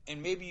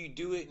 And maybe you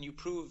do it and you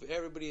prove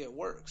everybody it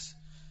works.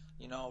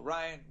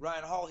 Ryan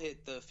Hall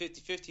hit the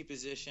 50-50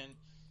 position,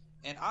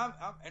 and I'm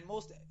in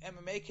most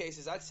MMA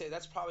cases, I'd say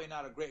that's probably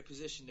not a great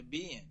position to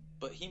be in.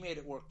 But he made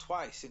it work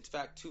twice. In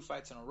fact, 2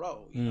 fights in a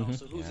row.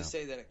 So who's to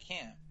say that it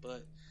can't?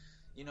 But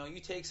you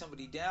take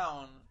somebody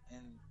down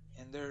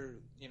and they're,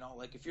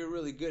 like if you're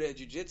really good at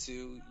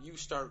jiu-jitsu, you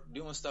start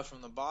doing stuff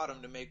from the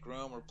bottom to make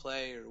room or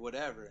play or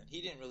whatever. And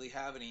he didn't really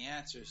have any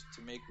answers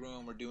to make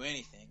room or do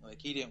anything.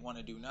 Like he didn't want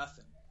to do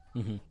nothing.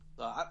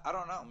 So I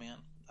don't know, man.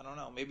 I don't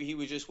know. Maybe he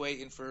was just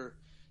waiting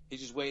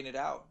it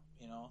out,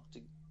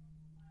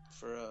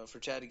 for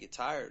Chad to get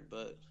tired.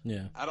 But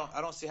I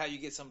don't see how you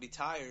get somebody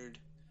tired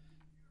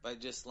by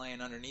just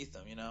laying underneath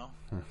them,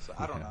 So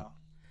I don't know.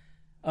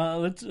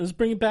 Let's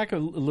bring it back a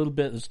little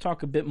bit. Let's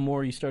talk a bit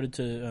more. You started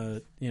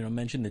to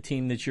mention the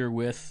team that you're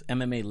with,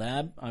 MMA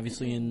Lab,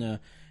 obviously in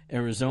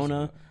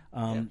Arizona.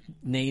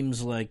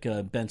 Names like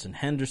Benson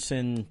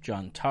Henderson,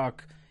 John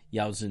Tuck,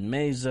 Yaozin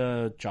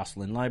Meza,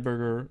 Jocelyn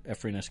Lieberger,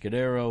 Efrain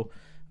Escudero,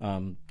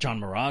 John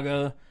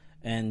Moraga,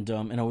 and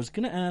I was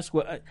going to ask.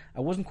 I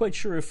wasn't quite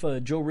sure if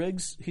Joe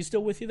Riggs. He's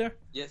still with you there?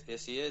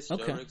 Yes, he is.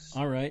 Okay, Joe Riggs.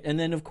 All right. And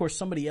then of course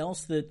somebody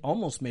else that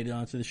almost made it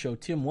onto the show,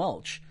 Tim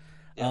Welch.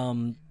 Yeah.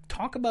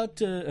 Talk about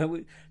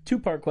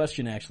 2-part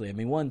question, actually. I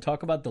mean, one,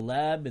 talk about the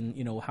lab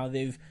and how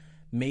they've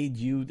made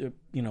you,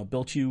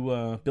 built you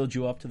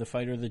up to the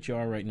fighter that you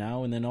are right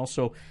now? And then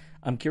also,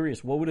 I'm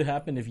curious, what would have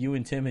happened if you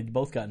and Tim had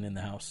both gotten in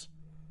the house?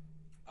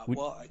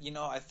 Well,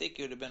 I think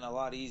it would have been a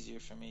lot easier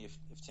for me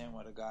if Tim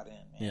would have got in.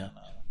 Yeah. And,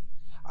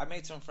 I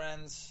made some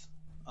friends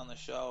on the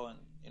show,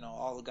 and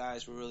all the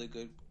guys were really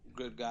good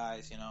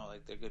guys.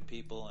 Like they're good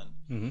people.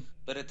 And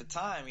but at the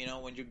time,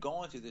 when you're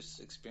going through this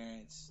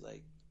experience,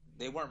 like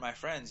they weren't my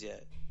friends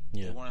yet.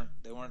 Yeah.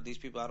 They weren't these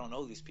people. I don't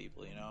know these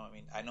people. I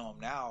mean, I know them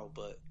now,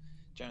 but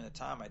during the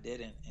time I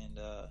didn't. And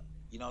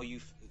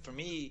for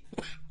me.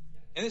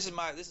 And this is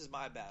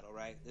my battle,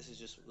 right? This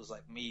was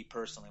like me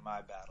personally,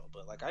 my battle.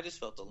 But like I just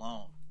felt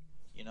alone,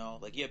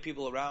 like you have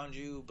people around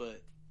you,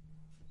 but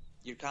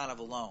you're kind of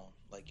alone.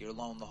 Like you're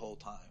alone the whole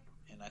time.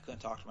 And I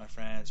couldn't talk to my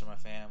friends or my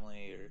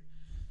family, or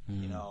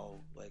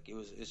like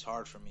it's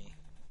hard for me,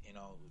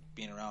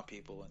 being around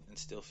people and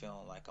still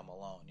feeling like I'm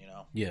alone,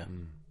 Yeah.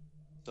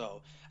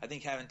 So I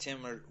think having Tim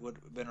would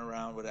have been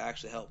around would have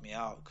actually helped me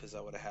out, because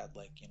I would have had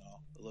like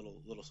a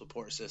little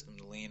support system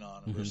to lean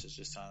on versus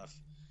just kind of.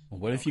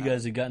 What if you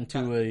guys had gotten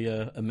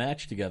to a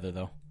match together,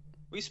 though?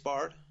 We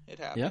sparred. It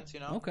happens,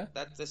 Okay.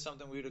 That's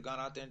something we would have gone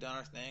out there and done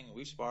our thing.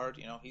 We sparred.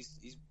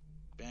 He's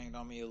banged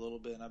on me a little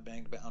bit, and I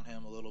banged on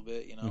him a little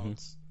bit.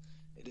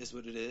 It is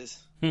what it is.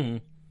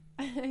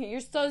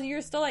 You're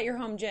still at your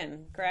home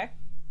gym, correct?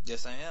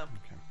 Yes, I am.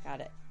 Okay. Got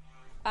it.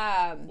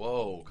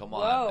 Whoa, come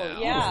on Whoa, now.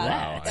 yeah.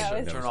 Wow, That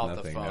was- Turn off the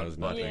nothing. phone. That was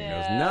nothing.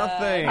 Yeah.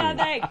 That was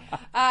nothing.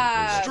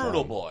 Nothing.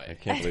 Strudel boy. I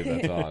can't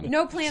believe that's on.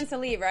 No plans to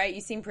leave, right? You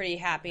seem pretty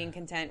happy and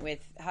content with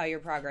how your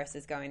progress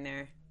is going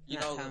there.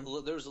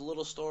 There was a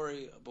little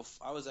story.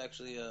 I was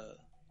actually,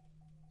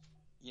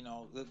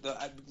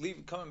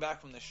 coming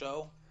back from the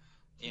show.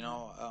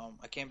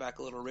 I came back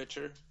a little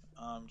richer,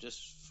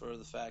 just for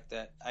the fact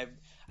that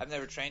I've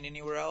never trained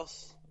anywhere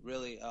else.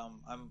 Really,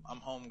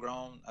 I'm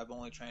homegrown. I've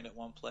only trained at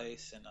one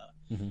place,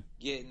 and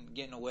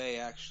getting away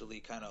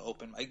actually kind of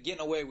opened.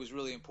 Getting away was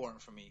really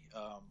important for me,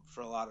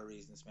 for a lot of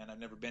reasons, man. I've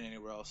never been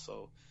anywhere else,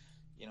 so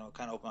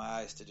kind of opened my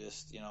eyes to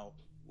just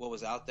what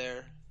was out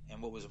there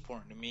and what was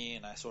important to me,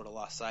 and I sort of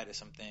lost sight of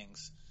some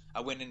things.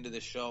 I went into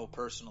this show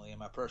personally in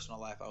my personal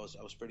life. I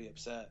was pretty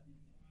upset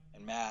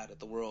and mad at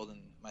the world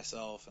and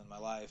myself and my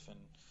life,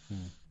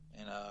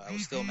 and I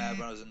was still mad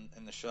when I was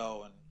in the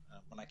show, and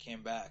when I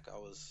came back, I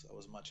was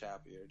much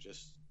happier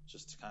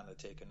just to kind of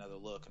take another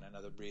look and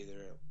another breather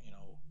at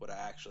what I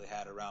actually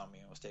had around me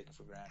and was taken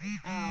for granted.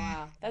 Oh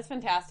wow, that's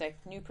fantastic.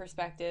 New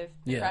perspective,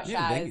 fresh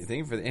Yeah, eyes. thank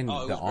you for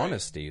the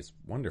honesty is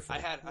wonderful. I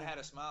had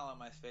a smile on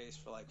my face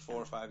for like 4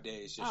 or 5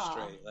 days, just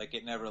straight. Like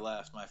it never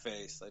left my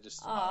face. I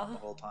just smiled the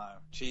whole time,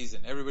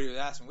 cheesing. Everybody was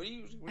asking,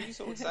 "What are you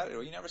so excited?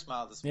 Well, you never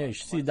smiled this much." Yeah, you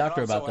should see a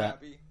doctor about that.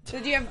 Happy.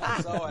 So do you have?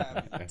 I'm so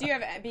happy. Do you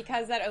have,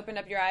 because that opened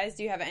up your eyes,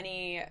 do you have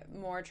any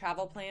more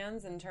travel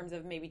plans in terms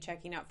of maybe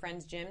checking out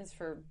friends' gyms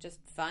for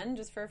just fun,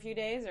 just for a few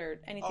days or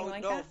anything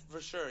like that?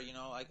 For sure.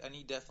 I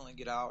need to definitely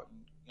get out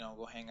and,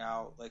 go hang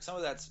out. Like some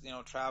of that's,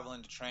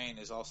 traveling to train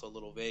is also a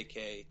little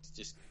vacay to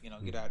just,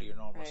 get out of your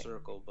normal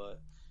circle.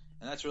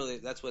 And that's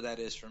what that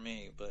is for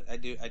me. But I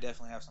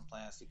definitely have some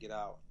plans to get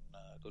out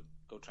and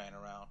go train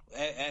around.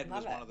 Ed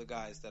was one of the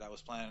guys that I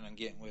was planning on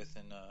getting with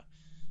and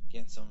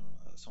getting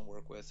some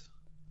work with.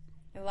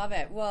 I love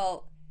it.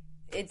 Well,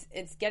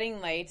 it's getting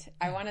late.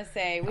 I want to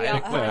say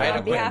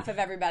on behalf of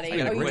everybody. Do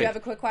you have a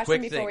quick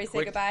question before we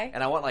say goodbye?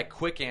 And I want like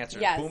quick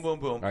answers. Yes. Boom, boom,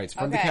 boom. All right, it's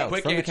from the couch.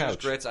 Quick from answers, the couch.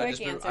 Grits.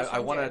 I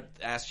want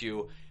to ask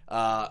you,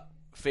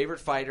 favorite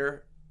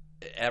fighter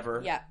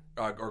ever? Yeah.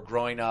 Or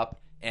growing up,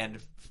 and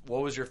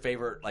what was your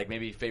favorite, like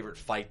maybe favorite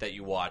fight that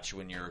you watched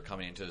when you're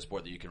coming into the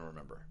sport that you can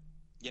remember?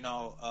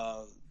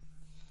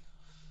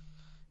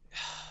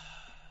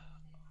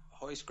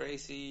 Hoist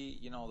Gracie,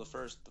 the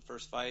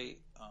first fight,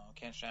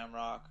 Ken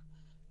Shamrock,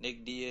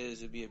 Nick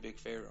Diaz would be a big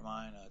favorite of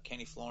mine.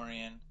 Kenny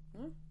Florian,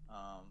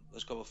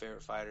 there's a couple of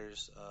favorite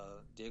fighters.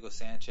 Diego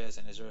Sanchez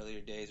in his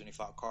earlier days when he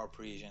fought Carl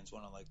Parisian's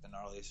one of like the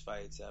gnarliest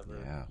fights ever.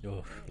 Yeah. Good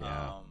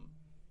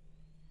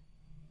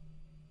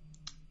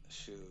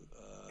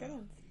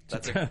one.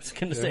 That's I was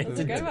going to say,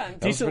 That's a good one.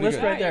 decent list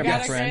right there, You my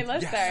got a friend. great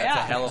list there. That's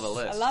Yeah. a hell of a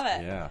list. I love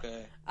it. Yeah.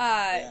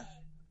 Okay.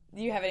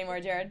 Do you have any more,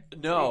 Jared?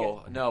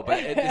 No, but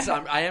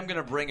I am going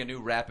to bring a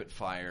new rapid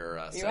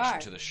fire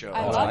section to the show.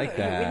 I love like it.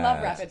 that. We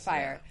love rapid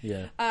fire.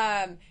 Yeah.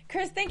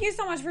 Chris, thank you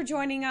so much for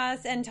joining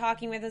us and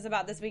talking with us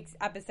about this week's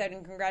episode,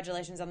 and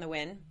congratulations on the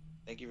win.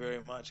 Thank you very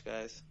much,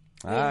 guys.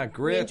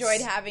 Grits. We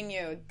enjoyed having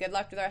you. Good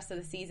luck with the rest of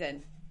the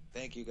season.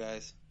 Thank you,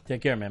 guys.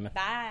 Take care, man.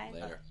 Bye.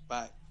 Later.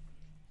 Bye.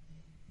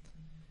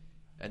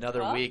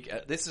 Another week.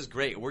 This is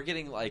great. We're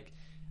getting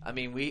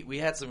we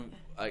had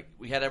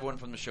we had everyone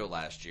from the show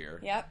last year.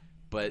 Yep.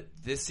 But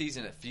this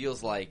season, it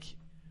feels like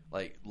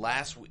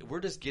last week, we're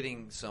just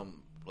getting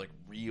some like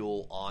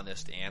real,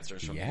 honest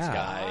answers from these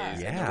guys.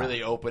 Yeah. And they're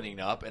really opening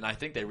up, and I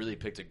think they really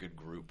picked a good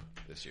group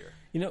this year.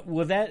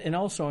 With that, and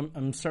also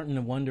I'm starting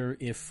to wonder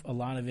if a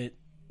lot of it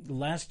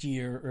last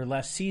year or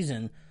last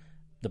season,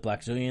 the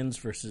Black Zillions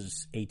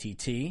versus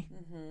ATT.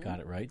 Got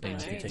it right. Don't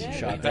have to take a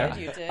shot You there.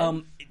 did, you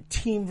did.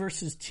 Team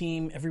versus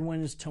team.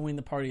 Everyone is towing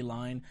the party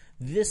line.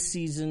 This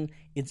season,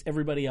 it's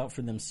everybody out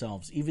for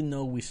themselves. Even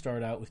though we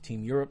start out with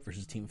Team Europe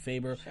versus Team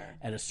Faber,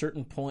 at a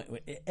certain point,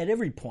 at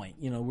every point,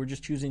 we're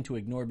just choosing to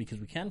ignore because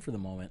we can for the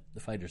moment,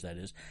 the fighters that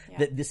is,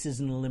 that this is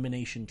an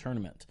elimination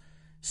tournament.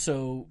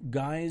 So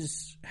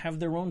guys have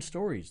their own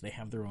stories. They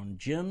have their own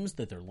gyms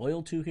that they're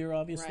loyal to here,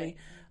 obviously.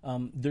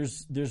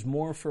 There's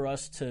more for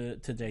us to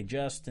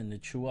digest and to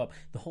chew up.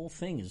 The whole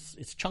thing it's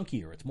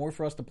chunkier. It's more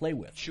for us to play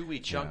with.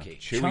 Chewy chunky.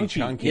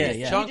 Chunky.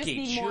 Yeah. Chunky,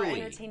 we just need more chewy.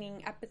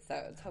 entertaining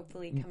episodes,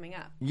 hopefully, coming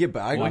up. Yeah,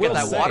 but I We will got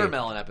that say,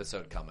 watermelon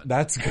episode coming.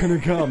 That's gonna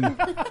come.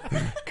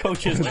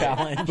 Coach's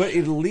challenge. But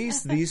at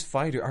least these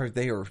fighters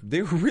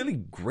they're really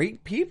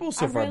great people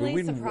so I'm far.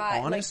 really But we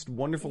surprised, honest,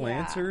 wonderful yeah.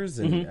 answers,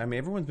 and I mean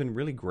everyone's been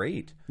really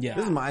great. Yeah.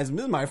 This is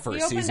my first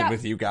opened season up-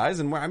 with you guys,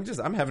 and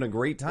I'm having a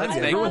great time. Let's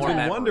make Everyone's more been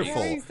memories. wonderful.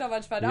 We're having so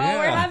much fun. Yeah. Oh,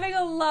 we're having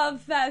a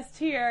love fest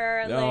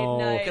here No.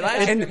 late night. Can I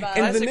ask- And, Can I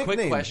and ask the a quick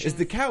nickname question? is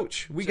the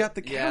couch. We got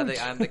the couch.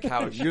 Yeah, I'm the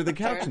couch. You're the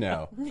couch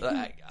now.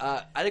 I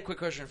had a quick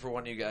question for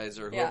one of you guys,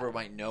 or whoever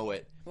might know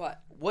it.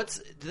 What?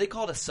 Do they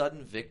call it a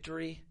sudden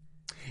victory?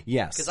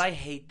 Yes. Because I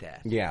hate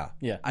that. Yeah.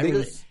 I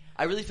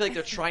really feel like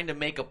they're trying to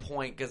make a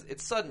point because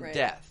it's sudden Right.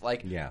 death.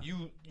 Like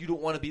you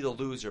don't want to be the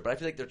loser, but I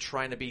feel like they're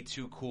trying to be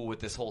too cool with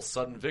this whole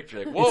sudden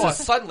victory. Like, whoa!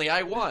 Suddenly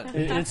I won.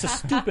 It's a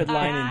stupid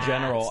line in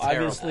general. It's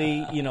terrible.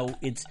 Obviously,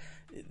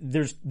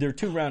 there are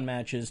 2-round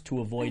matches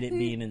to avoid it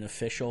being an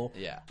official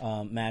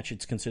match.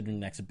 It's considered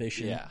an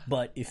exhibition. Yeah.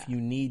 But if you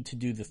need to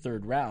do the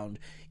 3rd round,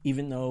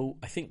 even though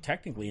I think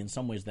technically in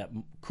some ways that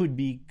could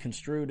be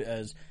construed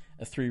as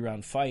a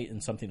 3-round fight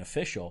and something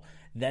official,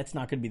 that's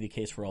not going to be the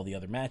case for all the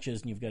other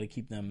matches, and you've got to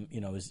keep them,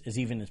 as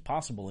even as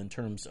possible in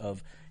terms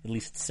of at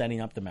least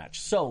setting up the match.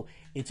 So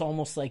it's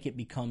almost like it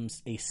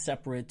becomes a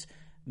separate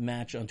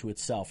match unto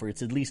itself, or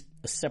it's at least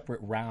a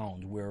separate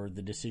round where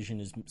the decision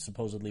is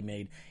supposedly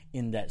made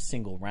in that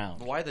single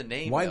round. Why the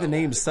name? Why the though?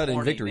 name The Sudden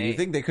corny Victory? name. You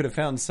think they could have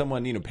found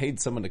someone, paid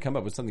someone to come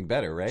up with something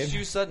better, right? Just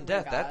use sudden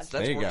death. That's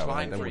There you worked go.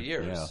 fine That for would-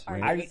 years. yeah.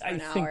 I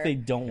think they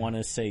don't want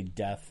to say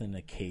death in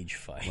a cage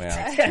fight.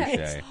 Well,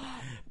 touche.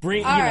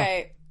 Bring, All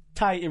right.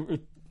 Take it You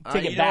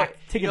know back. what?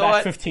 Take You it know back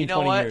what? 15, You know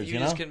 20 what? years. You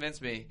just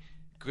convinced me.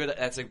 Good.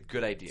 That's a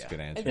good idea. Good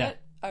answer. Is Yeah. it?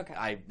 Okay.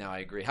 I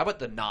agree. How about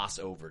the NOS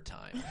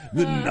overtime?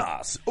 The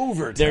NOS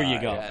overtime. There you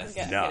go. Yes.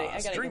 I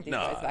gotta drink get these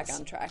guys NOS. back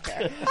on track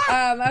here.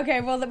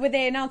 Okay, well, would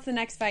they announce the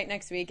next fight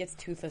next week? It's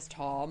Toothless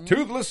Tom.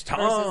 Toothless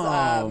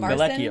Tom. Versus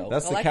Marcin Galecchio.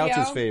 That's the Galecchio.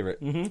 couch's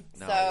favorite.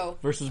 So,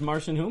 Versus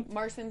Marcin who?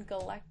 Marcin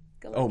Galecchio.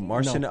 Oh,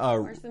 Marcin.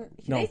 Marcin.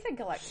 no. They said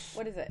Galecchio.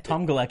 What is it?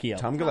 Tom Galecchio.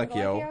 Tom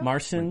Galecchio.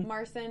 Marcin.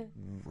 Marcin.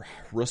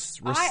 Russ.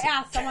 I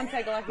asked. Someone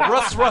said Galecchio.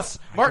 Russ.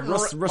 Martin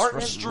Russ.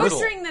 Strudel.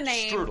 Butchering the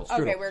name. Strudel.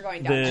 Okay, we're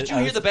going down. The- Did you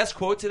hear the best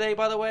quote today?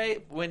 By the way,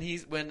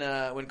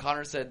 when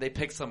Connor said they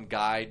picked some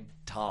guy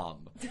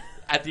Tom.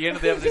 At the end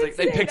of the episode, he's like,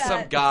 they say picked that.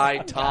 some guy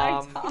Some guy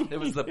Tom. Tom. It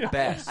was the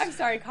best. I'm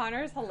sorry,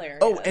 Connor's hilarious.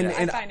 Oh, and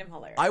I find him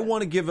hilarious. I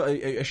want to give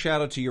a shout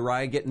out to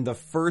Uriah getting the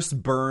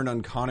first burn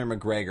on Conor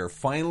McGregor.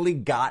 Finally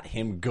got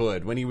him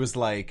good when he was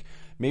like,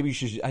 maybe you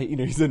should,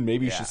 he said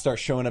maybe you should start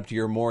showing up to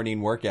your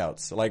morning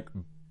workouts. Like,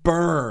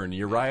 burn.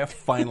 Uriah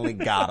finally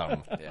got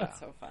him. That's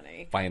so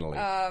funny. Finally.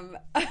 All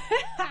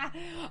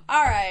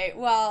right.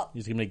 Well,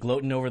 He's going to be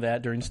gloating over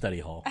that during study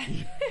hall.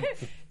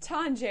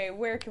 Tanjay,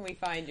 where can we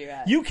find you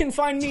at? You can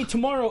find me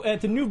tomorrow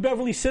at the New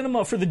Beverly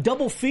Cinema for the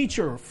double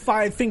feature,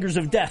 5 Fingers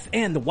of Death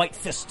and the White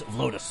Fist of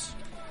Lotus.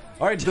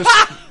 All right, the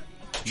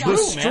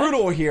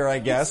strudel here, I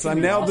guess. I'm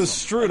now the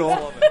strudel.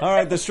 All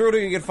right, the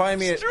strudel, you can find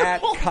me at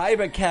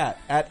KaibaCat.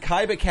 At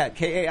KaibaCat,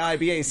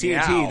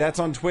 KAIBACAT. Meow. That's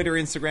on Twitter,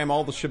 Instagram,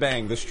 all the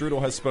shebang. The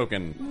strudel has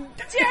spoken.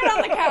 Jared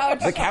on the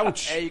couch. The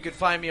couch. Hey, you can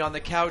find me on the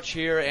couch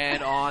here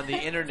and on the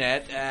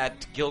internet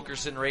at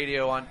Gilkerson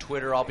Radio on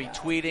Twitter. I'll be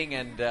tweeting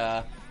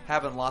and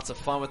having lots of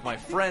fun with my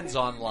friends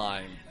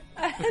online.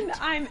 And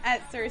I'm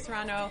at Suri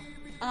Serrano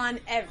on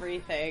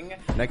everything.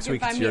 Next you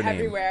week can it's find your me name.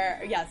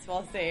 everywhere. Yes,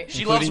 we'll see.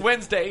 She loves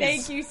Wednesdays.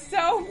 Thank you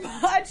so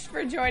much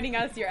for joining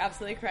us. You're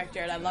absolutely correct,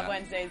 Jared. I love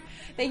Wednesdays.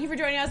 Thank you for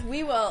joining us.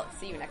 We will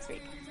see you next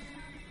week.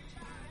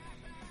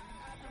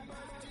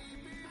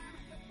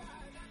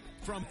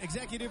 From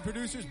executive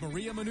producers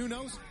Maria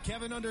Menounos,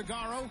 Kevin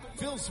Undergaro,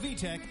 Phil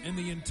Svitek, and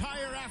the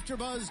entire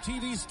AfterBuzz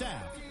TV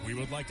staff, we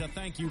would like to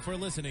thank you for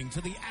listening to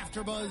the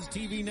AfterBuzz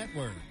TV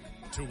network.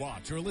 To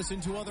watch or listen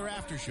to other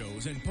after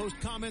shows and post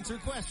comments or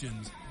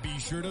questions, be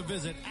sure to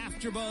visit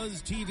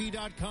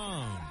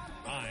AfterBuzzTV.com.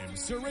 I'm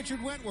Sir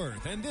Richard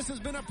Wentworth, and this has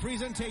been a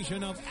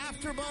presentation of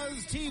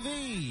AfterBuzz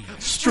TV.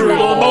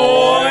 Strudel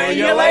boy,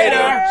 you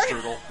later.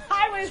 Strudel.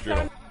 I was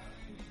so...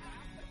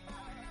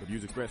 The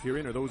views expressed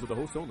herein are those of the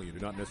hosts only and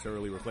do not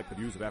necessarily reflect the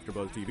views of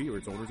AfterBuzz TV or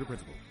its owners or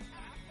principals.